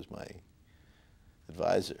Weisskopf, who was my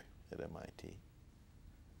advisor at MIT.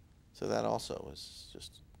 So that also was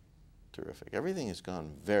just terrific. Everything has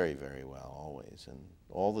gone very, very well always, and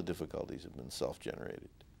all the difficulties have been self-generated.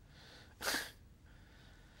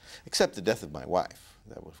 Except the death of my wife.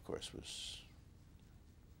 That, of course, was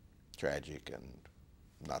tragic and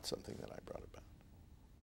not something that I brought about.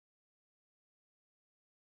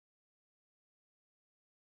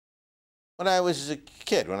 When I was a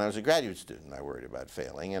kid, when I was a graduate student, I worried about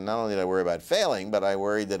failing. And not only did I worry about failing, but I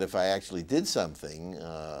worried that if I actually did something,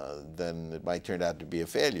 then it might turn out to be a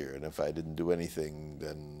failure. And if I didn't do anything,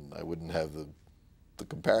 then I wouldn't have the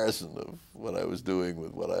comparison of what I was doing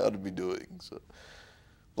with what I ought to be doing. So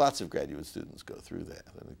lots of graduate students go through that,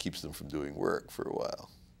 and it keeps them from doing work for a while.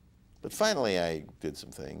 But finally, I did some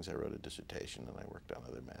things. I wrote a dissertation, and I worked on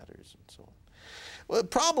other matters, and so on. Well, the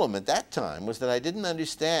problem at that time was that I didn't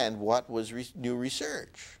understand what was new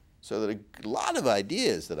research. So that a lot of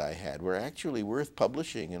ideas that I had were actually worth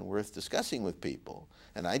publishing and worth discussing with people,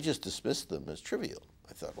 and I just dismissed them as trivial.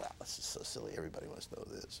 I thought, well, this is so silly. Everybody must know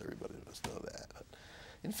this. Everybody must know that.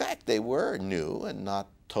 In fact, they were new and not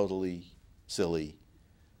totally silly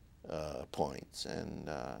points, and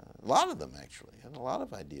a lot of them actually, and a lot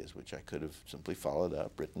of ideas which I could have simply followed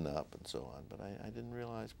up, written up, and so on, but I didn't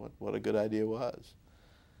realize what a good idea was.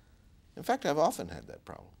 In fact, I've often had that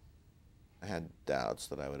problem. I had doubts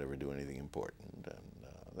that I would ever do anything important, and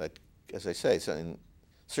that, as I say, so in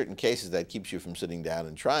certain cases that keeps you from sitting down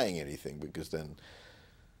and trying anything, because then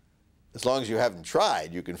as long as you haven't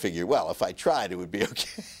tried, you can figure, well, if I tried, it would be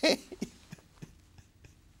okay.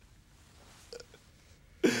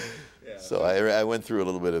 So I went through a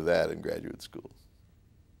little bit of that in graduate school.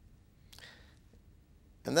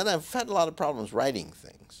 And then I've had a lot of problems writing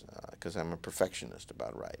things, because I'm a perfectionist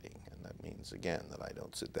about writing. And that means, again, that I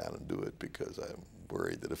don't sit down and do it because I'm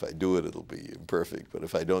worried that if I do it, it'll be imperfect. But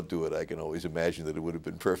if I don't do it, I can always imagine that it would have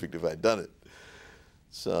been perfect if I'd done it.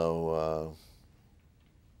 So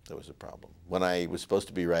that was a problem. When I was supposed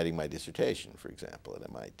to be writing my dissertation, for example, at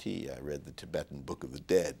MIT, I read the Tibetan Book of the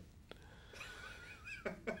Dead.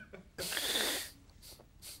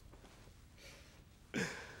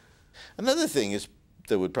 Another thing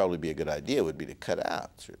that would probably be a good idea would be to cut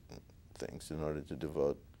out certain things in order to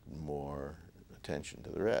devote more attention to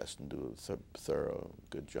the rest and do a thorough,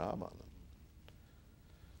 good job on them.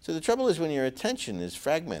 So the trouble is when your attention is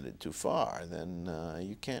fragmented too far, then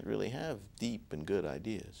you can't really have deep and good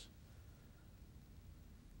ideas.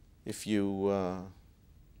 If you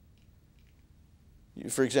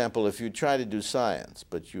for example, if you try to do science,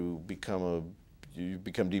 but you become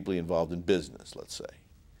deeply involved in business, let's say,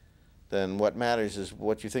 then what matters is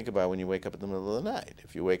what you think about when you wake up in the middle of the night.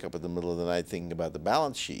 If you wake up in the middle of the night thinking about the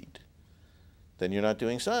balance sheet, then you're not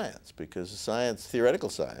doing science, because science, theoretical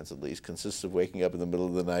science at least, consists of waking up in the middle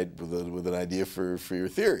of the night with an idea for your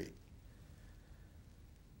theory.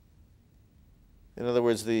 In other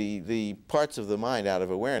words, the parts of the mind out of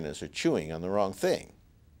awareness are chewing on the wrong thing.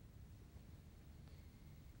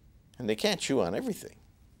 And they can't chew on everything.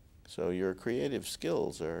 So your creative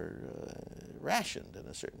skills are rationed in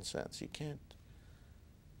a certain sense. You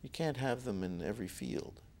can't have them in every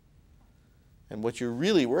field. And what you're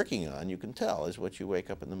really working on, you can tell, is what you wake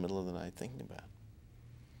up in the middle of the night thinking about.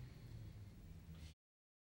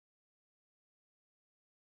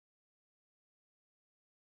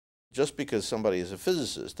 Just because somebody is a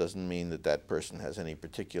physicist doesn't mean that that person has any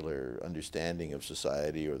particular understanding of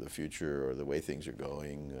society or the future or the way things are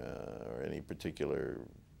going or any particular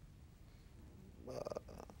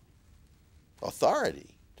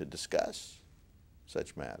authority to discuss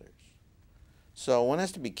such matters. So one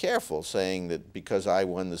has to be careful saying that because I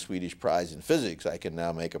won the Swedish prize in physics, I can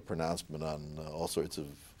now make a pronouncement on all sorts of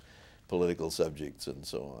political subjects and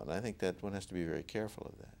so on. I think that one has to be very careful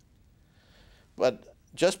of that. But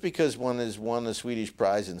just because one has won a Swedish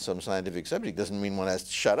prize in some scientific subject doesn't mean one has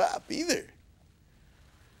to shut up either.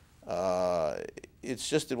 It's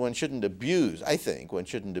just that one shouldn't abuse, I think, one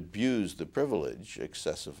shouldn't abuse the privilege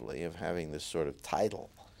excessively of having this sort of title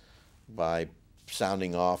by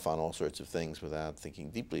sounding off on all sorts of things without thinking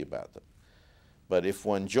deeply about them. But if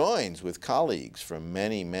one joins with colleagues from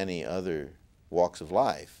many, many other walks of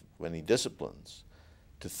life, many disciplines,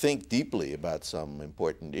 to think deeply about some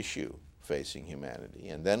important issue facing humanity,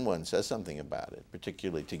 and then one says something about it,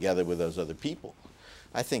 particularly together with those other people,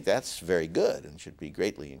 I think that's very good and should be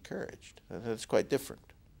greatly encouraged. That's quite different.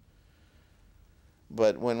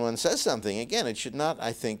 But when one says something, again, it should not,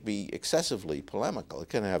 I think, be excessively polemical. It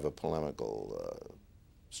can have a polemical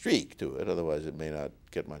streak to it, otherwise it may not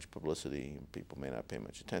get much publicity, and people may not pay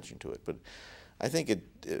much attention to it. But I think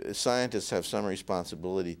scientists have some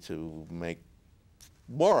responsibility to make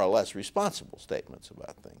more or less responsible statements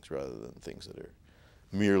about things rather than things that are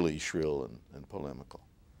merely shrill and polemical.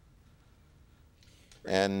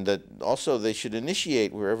 And that also they should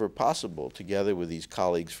initiate, wherever possible, together with these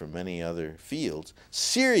colleagues from many other fields,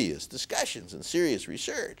 serious discussions and serious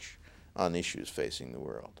research on issues facing the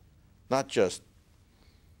world, not just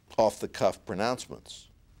off-the-cuff pronouncements.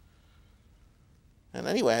 And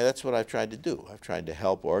anyway, that's what I've tried to do. I've tried to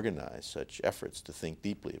help organize such efforts to think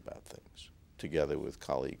deeply about things, together with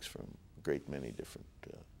colleagues from a great many different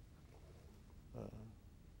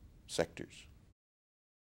sectors.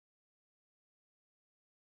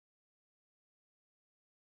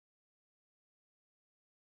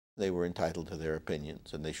 They were entitled to their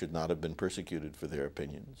opinions, and they should not have been persecuted for their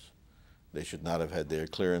opinions. They should not have had their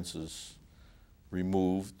clearances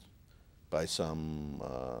removed by some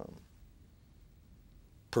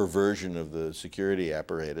perversion of the security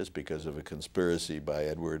apparatus because of a conspiracy by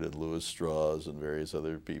Edward and Louis Strauss and various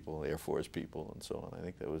other people, Air Force people and so on. I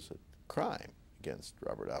think that was a crime against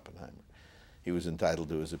Robert Oppenheimer. He was entitled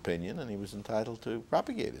to his opinion, and he was entitled to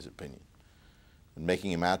propagate his opinion. And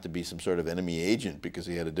making him out to be some sort of enemy agent because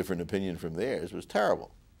he had a different opinion from theirs was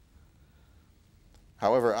terrible.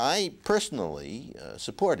 However, I personally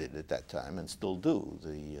supported at that time, and still do,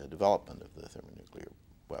 the development of the thermonuclear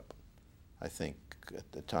weapon. I think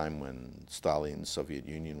at the time when Stalin's Soviet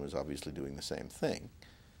Union was obviously doing the same thing,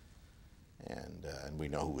 and we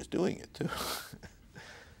know who was doing it too.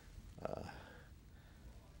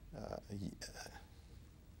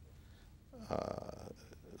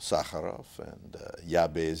 Sakharov and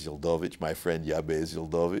Yabe Zildovich, my friend Yabe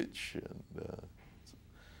Zildovich,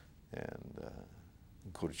 and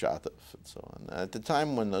Kurchatov and so on. At the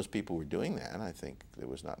time when those people were doing that, I think there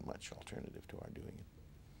was not much alternative to our doing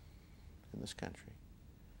it in this country.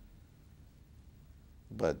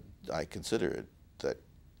 But I consider it that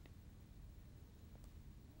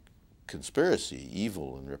conspiracy,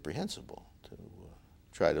 evil and reprehensible, to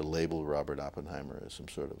try to label Robert Oppenheimer as some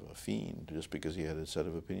sort of a fiend just because he had a set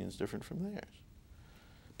of opinions different from theirs.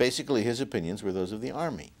 Basically, his opinions were those of the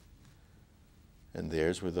Army, and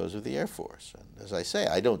theirs were those of the Air Force. And as I say,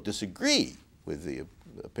 I don't disagree with the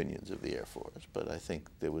opinions of the Air Force, but I think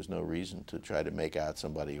there was no reason to try to make out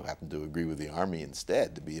somebody who happened to agree with the Army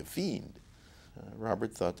instead to be a fiend.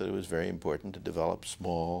 Robert thought that it was very important to develop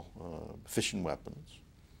small fission weapons.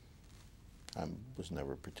 I was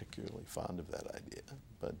never particularly fond of that idea,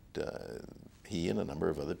 but he and a number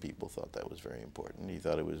of other people thought that was very important. He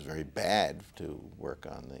thought it was very bad to work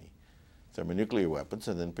on the thermonuclear weapons,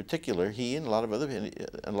 and in particular, he and a lot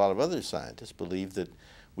of other scientists believed that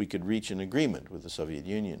we could reach an agreement with the Soviet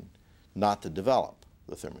Union not to develop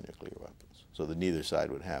the thermonuclear weapons, so that neither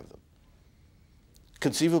side would have them.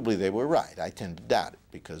 Conceivably, they were right. I tend to doubt it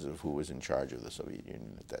because of who was in charge of the Soviet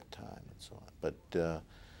Union at that time and so on. But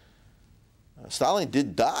Stalin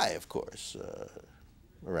did die, of course,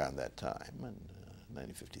 around that time, in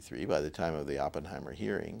 1953. By the time of the Oppenheimer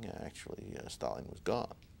hearing, actually, Stalin was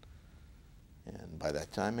gone. And by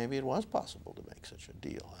that time, maybe it was possible to make such a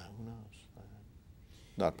deal. Who knows?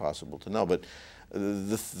 not possible to know. But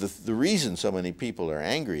the reason so many people are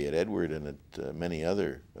angry at Edward and at many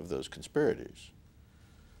other of those conspirators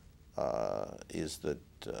is that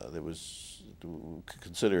there was,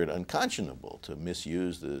 consider it unconscionable to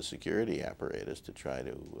misuse the security apparatus to try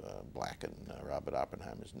to blacken Robert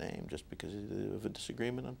Oppenheimer's name just because of a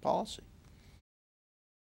disagreement on policy.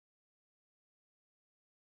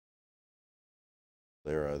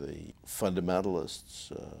 There are the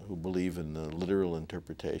fundamentalists who believe in the literal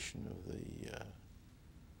interpretation of the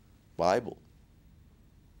Bible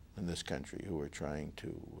in this country, who are trying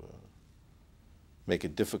to make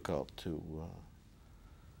it difficult to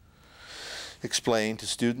explain to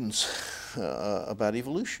students about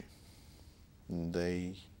evolution. And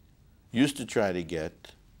they used to try to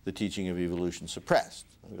get the teaching of evolution suppressed.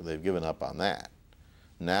 They've given up on that.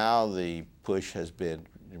 Now the push has been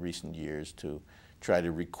in recent years to try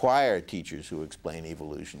to require teachers who explain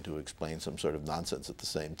evolution to explain some sort of nonsense at the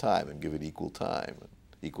same time and give it equal time, and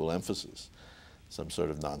equal emphasis, some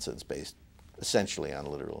sort of nonsense based essentially on a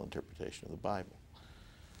literal interpretation of the Bible.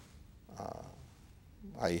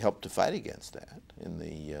 I helped to fight against that in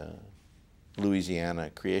the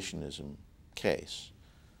Louisiana creationism case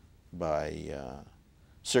by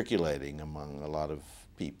circulating among a lot of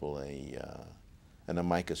people an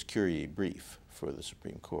amicus curiae brief for the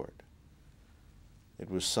Supreme Court. It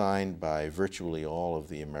was signed by virtually all of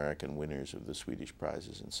the American winners of the Swedish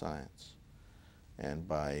prizes in science and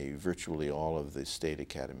by virtually all of the state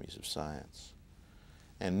academies of science,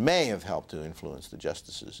 and may have helped to influence the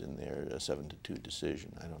justices in their 7-2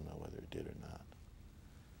 decision. I don't know whether it did or not.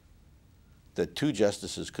 That 2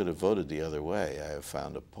 justices could have voted the other way, I have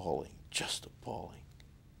found appalling, just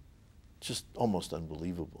almost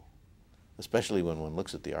unbelievable, especially when one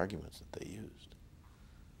looks at the arguments that they used.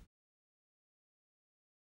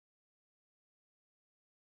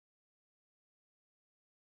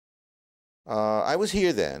 I was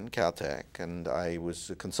here then, Caltech, and I was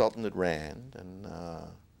a consultant at RAND and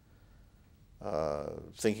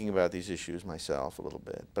thinking about these issues myself a little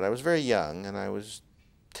bit. But I was very young and I was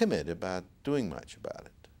timid about doing much about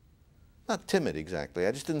it. Not timid exactly,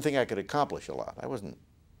 I just didn't think I could accomplish a lot. I wasn't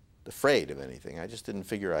afraid of anything, I just didn't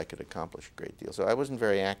figure I could accomplish a great deal. So I wasn't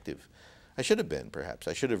very active. I should have been, perhaps.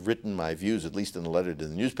 I should have written my views at least in a letter to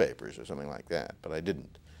the newspapers or something like that, but I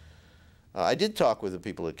didn't. I did talk with the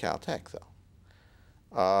people at Caltech, though.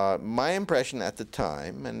 My impression at the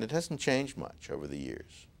time, and it hasn't changed much over the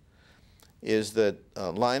years, is that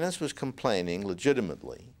Linus was complaining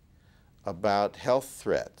legitimately about health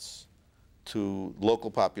threats to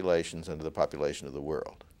local populations and to the population of the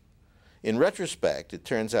world. In retrospect, it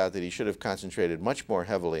turns out that he should have concentrated much more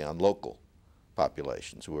heavily on local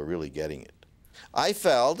populations who were really getting it. I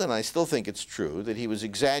felt, and I still think it's true, that he was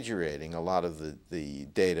exaggerating a lot of the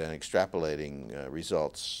data and extrapolating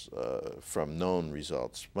results from known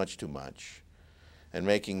results much too much and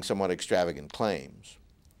making somewhat extravagant claims.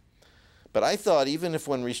 But I thought even if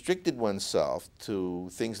one restricted oneself to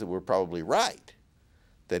things that were probably right,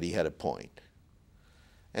 that he had a point.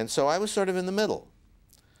 And so I was sort of in the middle.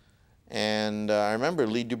 And I remember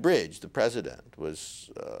Lee Dubridge, the president, was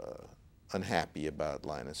unhappy about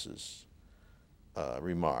Linus's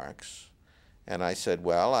remarks. And I said,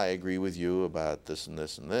 well, I agree with you about this and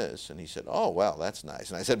this and this. And he said, oh, well, that's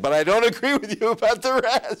nice. And I said, but I don't agree with you about the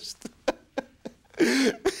rest.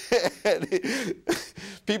 And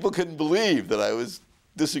people couldn't believe that I was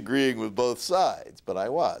disagreeing with both sides, but I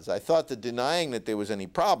was. I thought that denying that there was any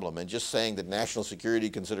problem and just saying that national security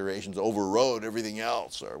considerations overrode everything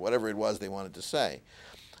else or whatever it was they wanted to say,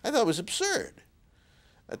 I thought was absurd.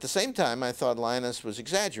 At the same time, I thought Linus was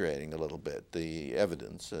exaggerating a little bit the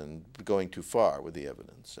evidence and going too far with the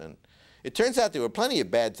evidence. And it turns out there were plenty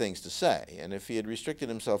of bad things to say, and if he had restricted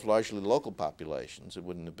himself largely to local populations, it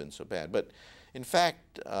wouldn't have been so bad. But in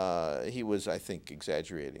fact, he was, I think,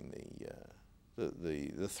 exaggerating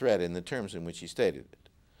the threat in the terms in which he stated it.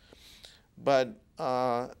 But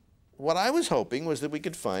what I was hoping was that we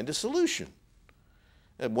could find a solution,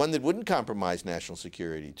 one that wouldn't compromise national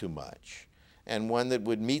security too much, and one that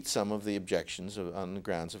would meet some of the objections on the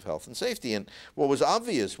grounds of health and safety. And what was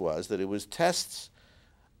obvious was that it was tests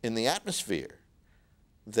in the atmosphere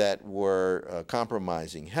that were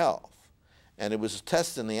compromising health. And it was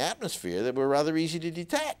tests in the atmosphere that were rather easy to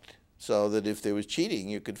detect, so that if there was cheating,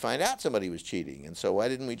 you could find out somebody was cheating. And so why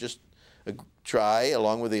didn't we just try,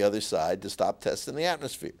 along with the other side, to stop tests in the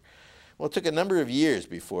atmosphere? Well, it took a number of years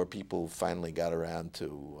before people finally got around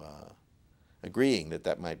to agreeing that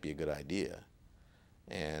that might be a good idea.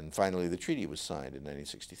 And finally, the treaty was signed in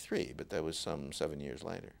 1963, but that was some 7 years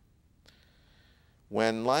later.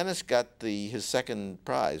 When Linus got his second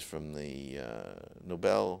prize from the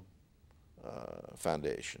Nobel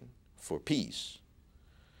Foundation for Peace,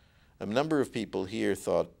 a number of people here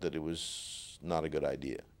thought that it was not a good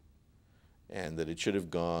idea and that it should have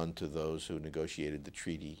gone to those who negotiated the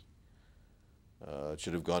treaty. It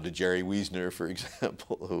should have gone to Jerry Wiesner, for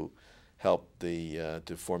example, who helped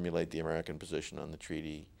to formulate the American position on the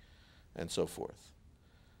treaty, and so forth.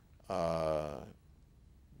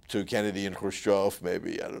 To Kennedy and Khrushchev,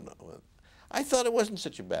 maybe, I don't know. I thought it wasn't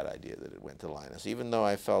such a bad idea that it went to Linus, even though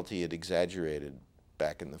I felt he had exaggerated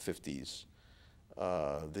back in the 50s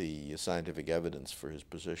the scientific evidence for his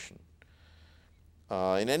position.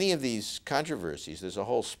 In any of these controversies, there's a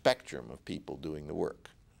whole spectrum of people doing the work.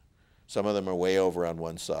 Some of them are way over on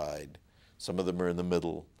one side, some of them are in the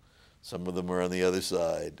middle, some of them are on the other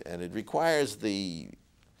side, and it requires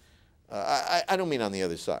I don't mean on the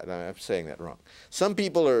other side, I'm saying that wrong. Some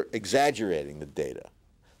people are exaggerating the data.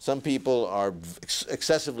 Some people are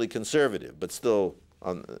excessively conservative, but still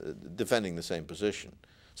defending the same position.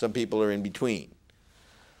 Some people are in between.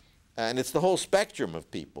 And it's the whole spectrum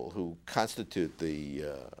of people who constitute the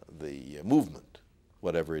movement,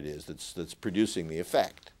 whatever it is that's producing the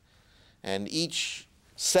effect. And each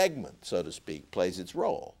segment, so to speak, plays its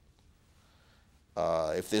role.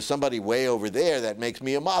 If there's somebody way over there, that makes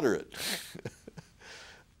me a moderate,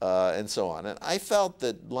 and so on. And I felt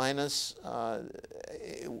that Linus,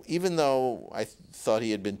 even though I thought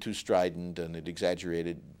he had been too strident and had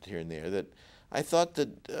exaggerated here and there, that I thought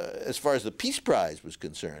that as far as the Peace Prize was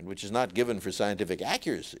concerned, which is not given for scientific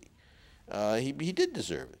accuracy, he did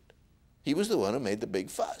deserve it. He was the one who made the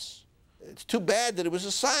big fuss. It's too bad that it was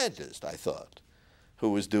a scientist, I thought, who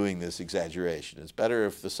was doing this exaggeration. It's better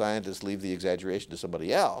if the scientists leave the exaggeration to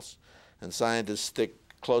somebody else and scientists stick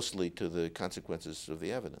closely to the consequences of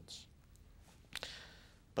the evidence.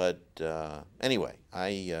 But anyway,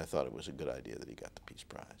 I thought it was a good idea that he got the Peace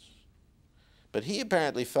Prize. But he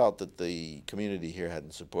apparently felt that the community here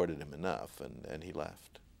hadn't supported him enough, and he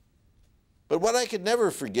left. But what I could never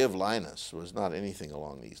forgive Linus was not anything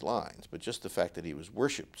along these lines, but just the fact that he was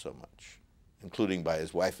worshipped so much, including by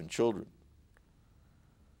his wife and children.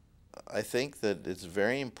 I think that it's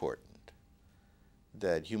very important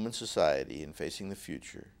that human society, in facing the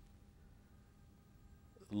future,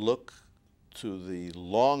 look to the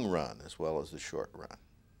long run as well as the short run.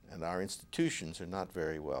 And our institutions are not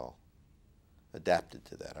very well adapted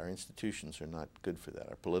to that. Our institutions are not good for that.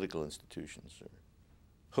 Our political institutions are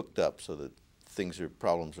hooked up so that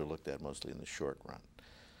problems are looked at mostly in the short run.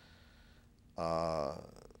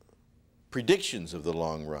 Predictions of the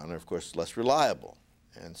long run are, of course, less reliable.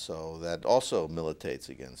 And so that also militates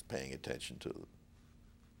against paying attention to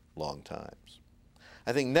long times.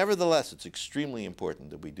 I think, nevertheless, it's extremely important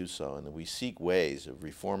that we do so and that we seek ways of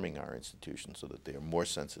reforming our institutions so that they are more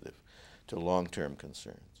sensitive to long-term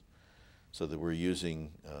concerns, so that we're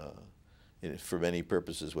using, for many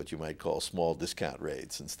purposes, what you might call small discount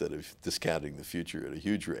rates instead of discounting the future at a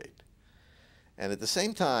huge rate. And at the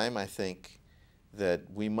same time, I think that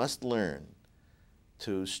we must learn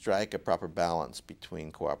to strike a proper balance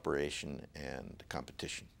between cooperation and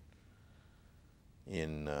competition.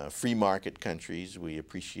 In free market countries, we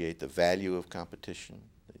appreciate the value of competition,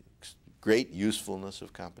 the great usefulness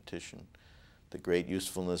of competition, the great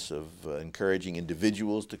usefulness of encouraging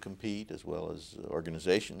individuals to compete as well as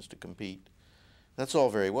organizations to compete. That's all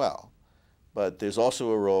very well, but there's also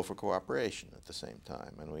a role for cooperation at the same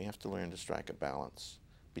time, and we have to learn to strike a balance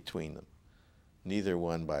between them. Neither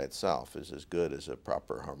one by itself is as good as a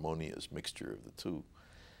proper harmonious mixture of the two.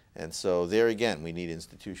 And so there again, we need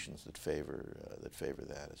institutions that favor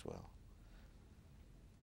that as well.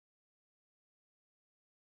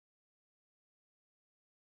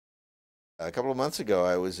 A couple of months ago,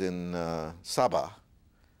 I was in Sabah,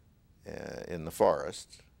 in the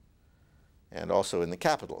forest, and also in the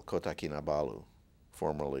capital, Kota Kinabalu,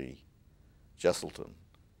 formerly Jesselton.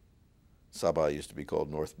 Sabah used to be called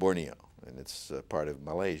North Borneo, and it's part of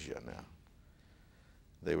Malaysia now.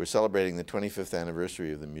 They were celebrating the 25th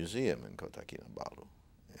anniversary of the museum in Kota Kinabalu,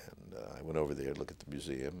 and I went over there to look at the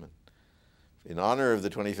museum. And in honor of the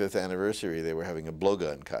 25th anniversary, they were having a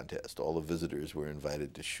blowgun contest. All the visitors were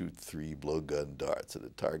invited to shoot 3 blowgun darts at a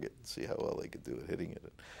target and see how well they could do at hitting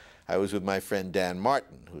it. I was with my friend Dan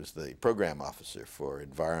Martin, who's the program officer for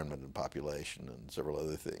environment and population and several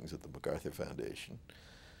other things at the MacArthur Foundation.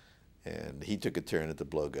 And he took a turn at the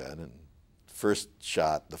blowgun, and first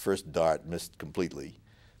shot, the first dart missed completely.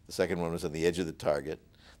 The second one was on the edge of the target.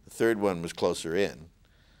 The third one was closer in.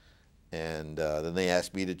 And then they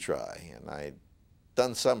asked me to try, and I'd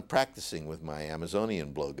done some practicing with my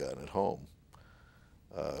Amazonian blowgun at home.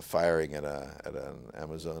 firing at an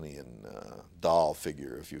Amazonian doll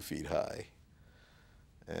figure a few feet high.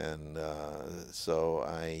 And so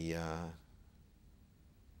I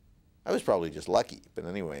was probably just lucky, but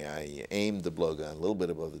anyway, I aimed the blowgun a little bit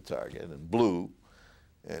above the target and blew,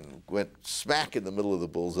 and went smack in the middle of the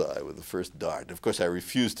bullseye with the first dart. Of course, I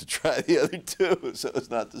refused to try the other two so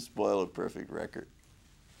as not to spoil a perfect record.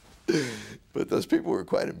 But those people were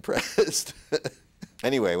quite impressed.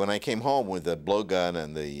 Anyway, when I came home with the blowgun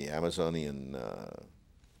and the Amazonian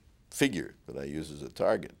figure that I use as a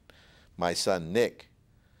target, my son Nick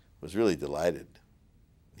was really delighted.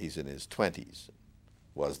 He's in his 20s,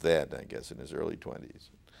 was then, I guess, in his early 20s.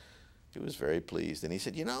 He was very pleased, and he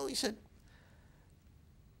said, you know, he said,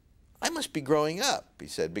 I must be growing up, he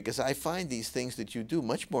said, because I find these things that you do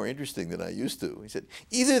much more interesting than I used to. He said,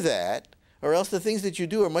 either that, or else the things that you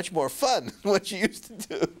do are much more fun than what you used to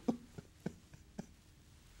do.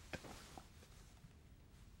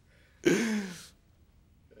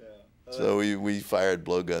 So we fired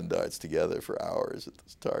blowgun darts together for hours at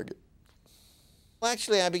this target. Well,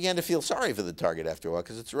 actually, I began to feel sorry for the target after a while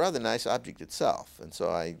because it's a rather nice object itself. And so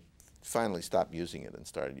I finally stopped using it and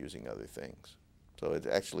started using other things. So it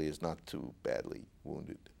actually is not too badly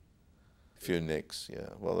wounded. A few nicks, yeah.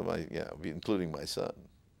 Well, including my son.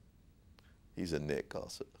 He's a nick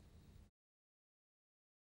also.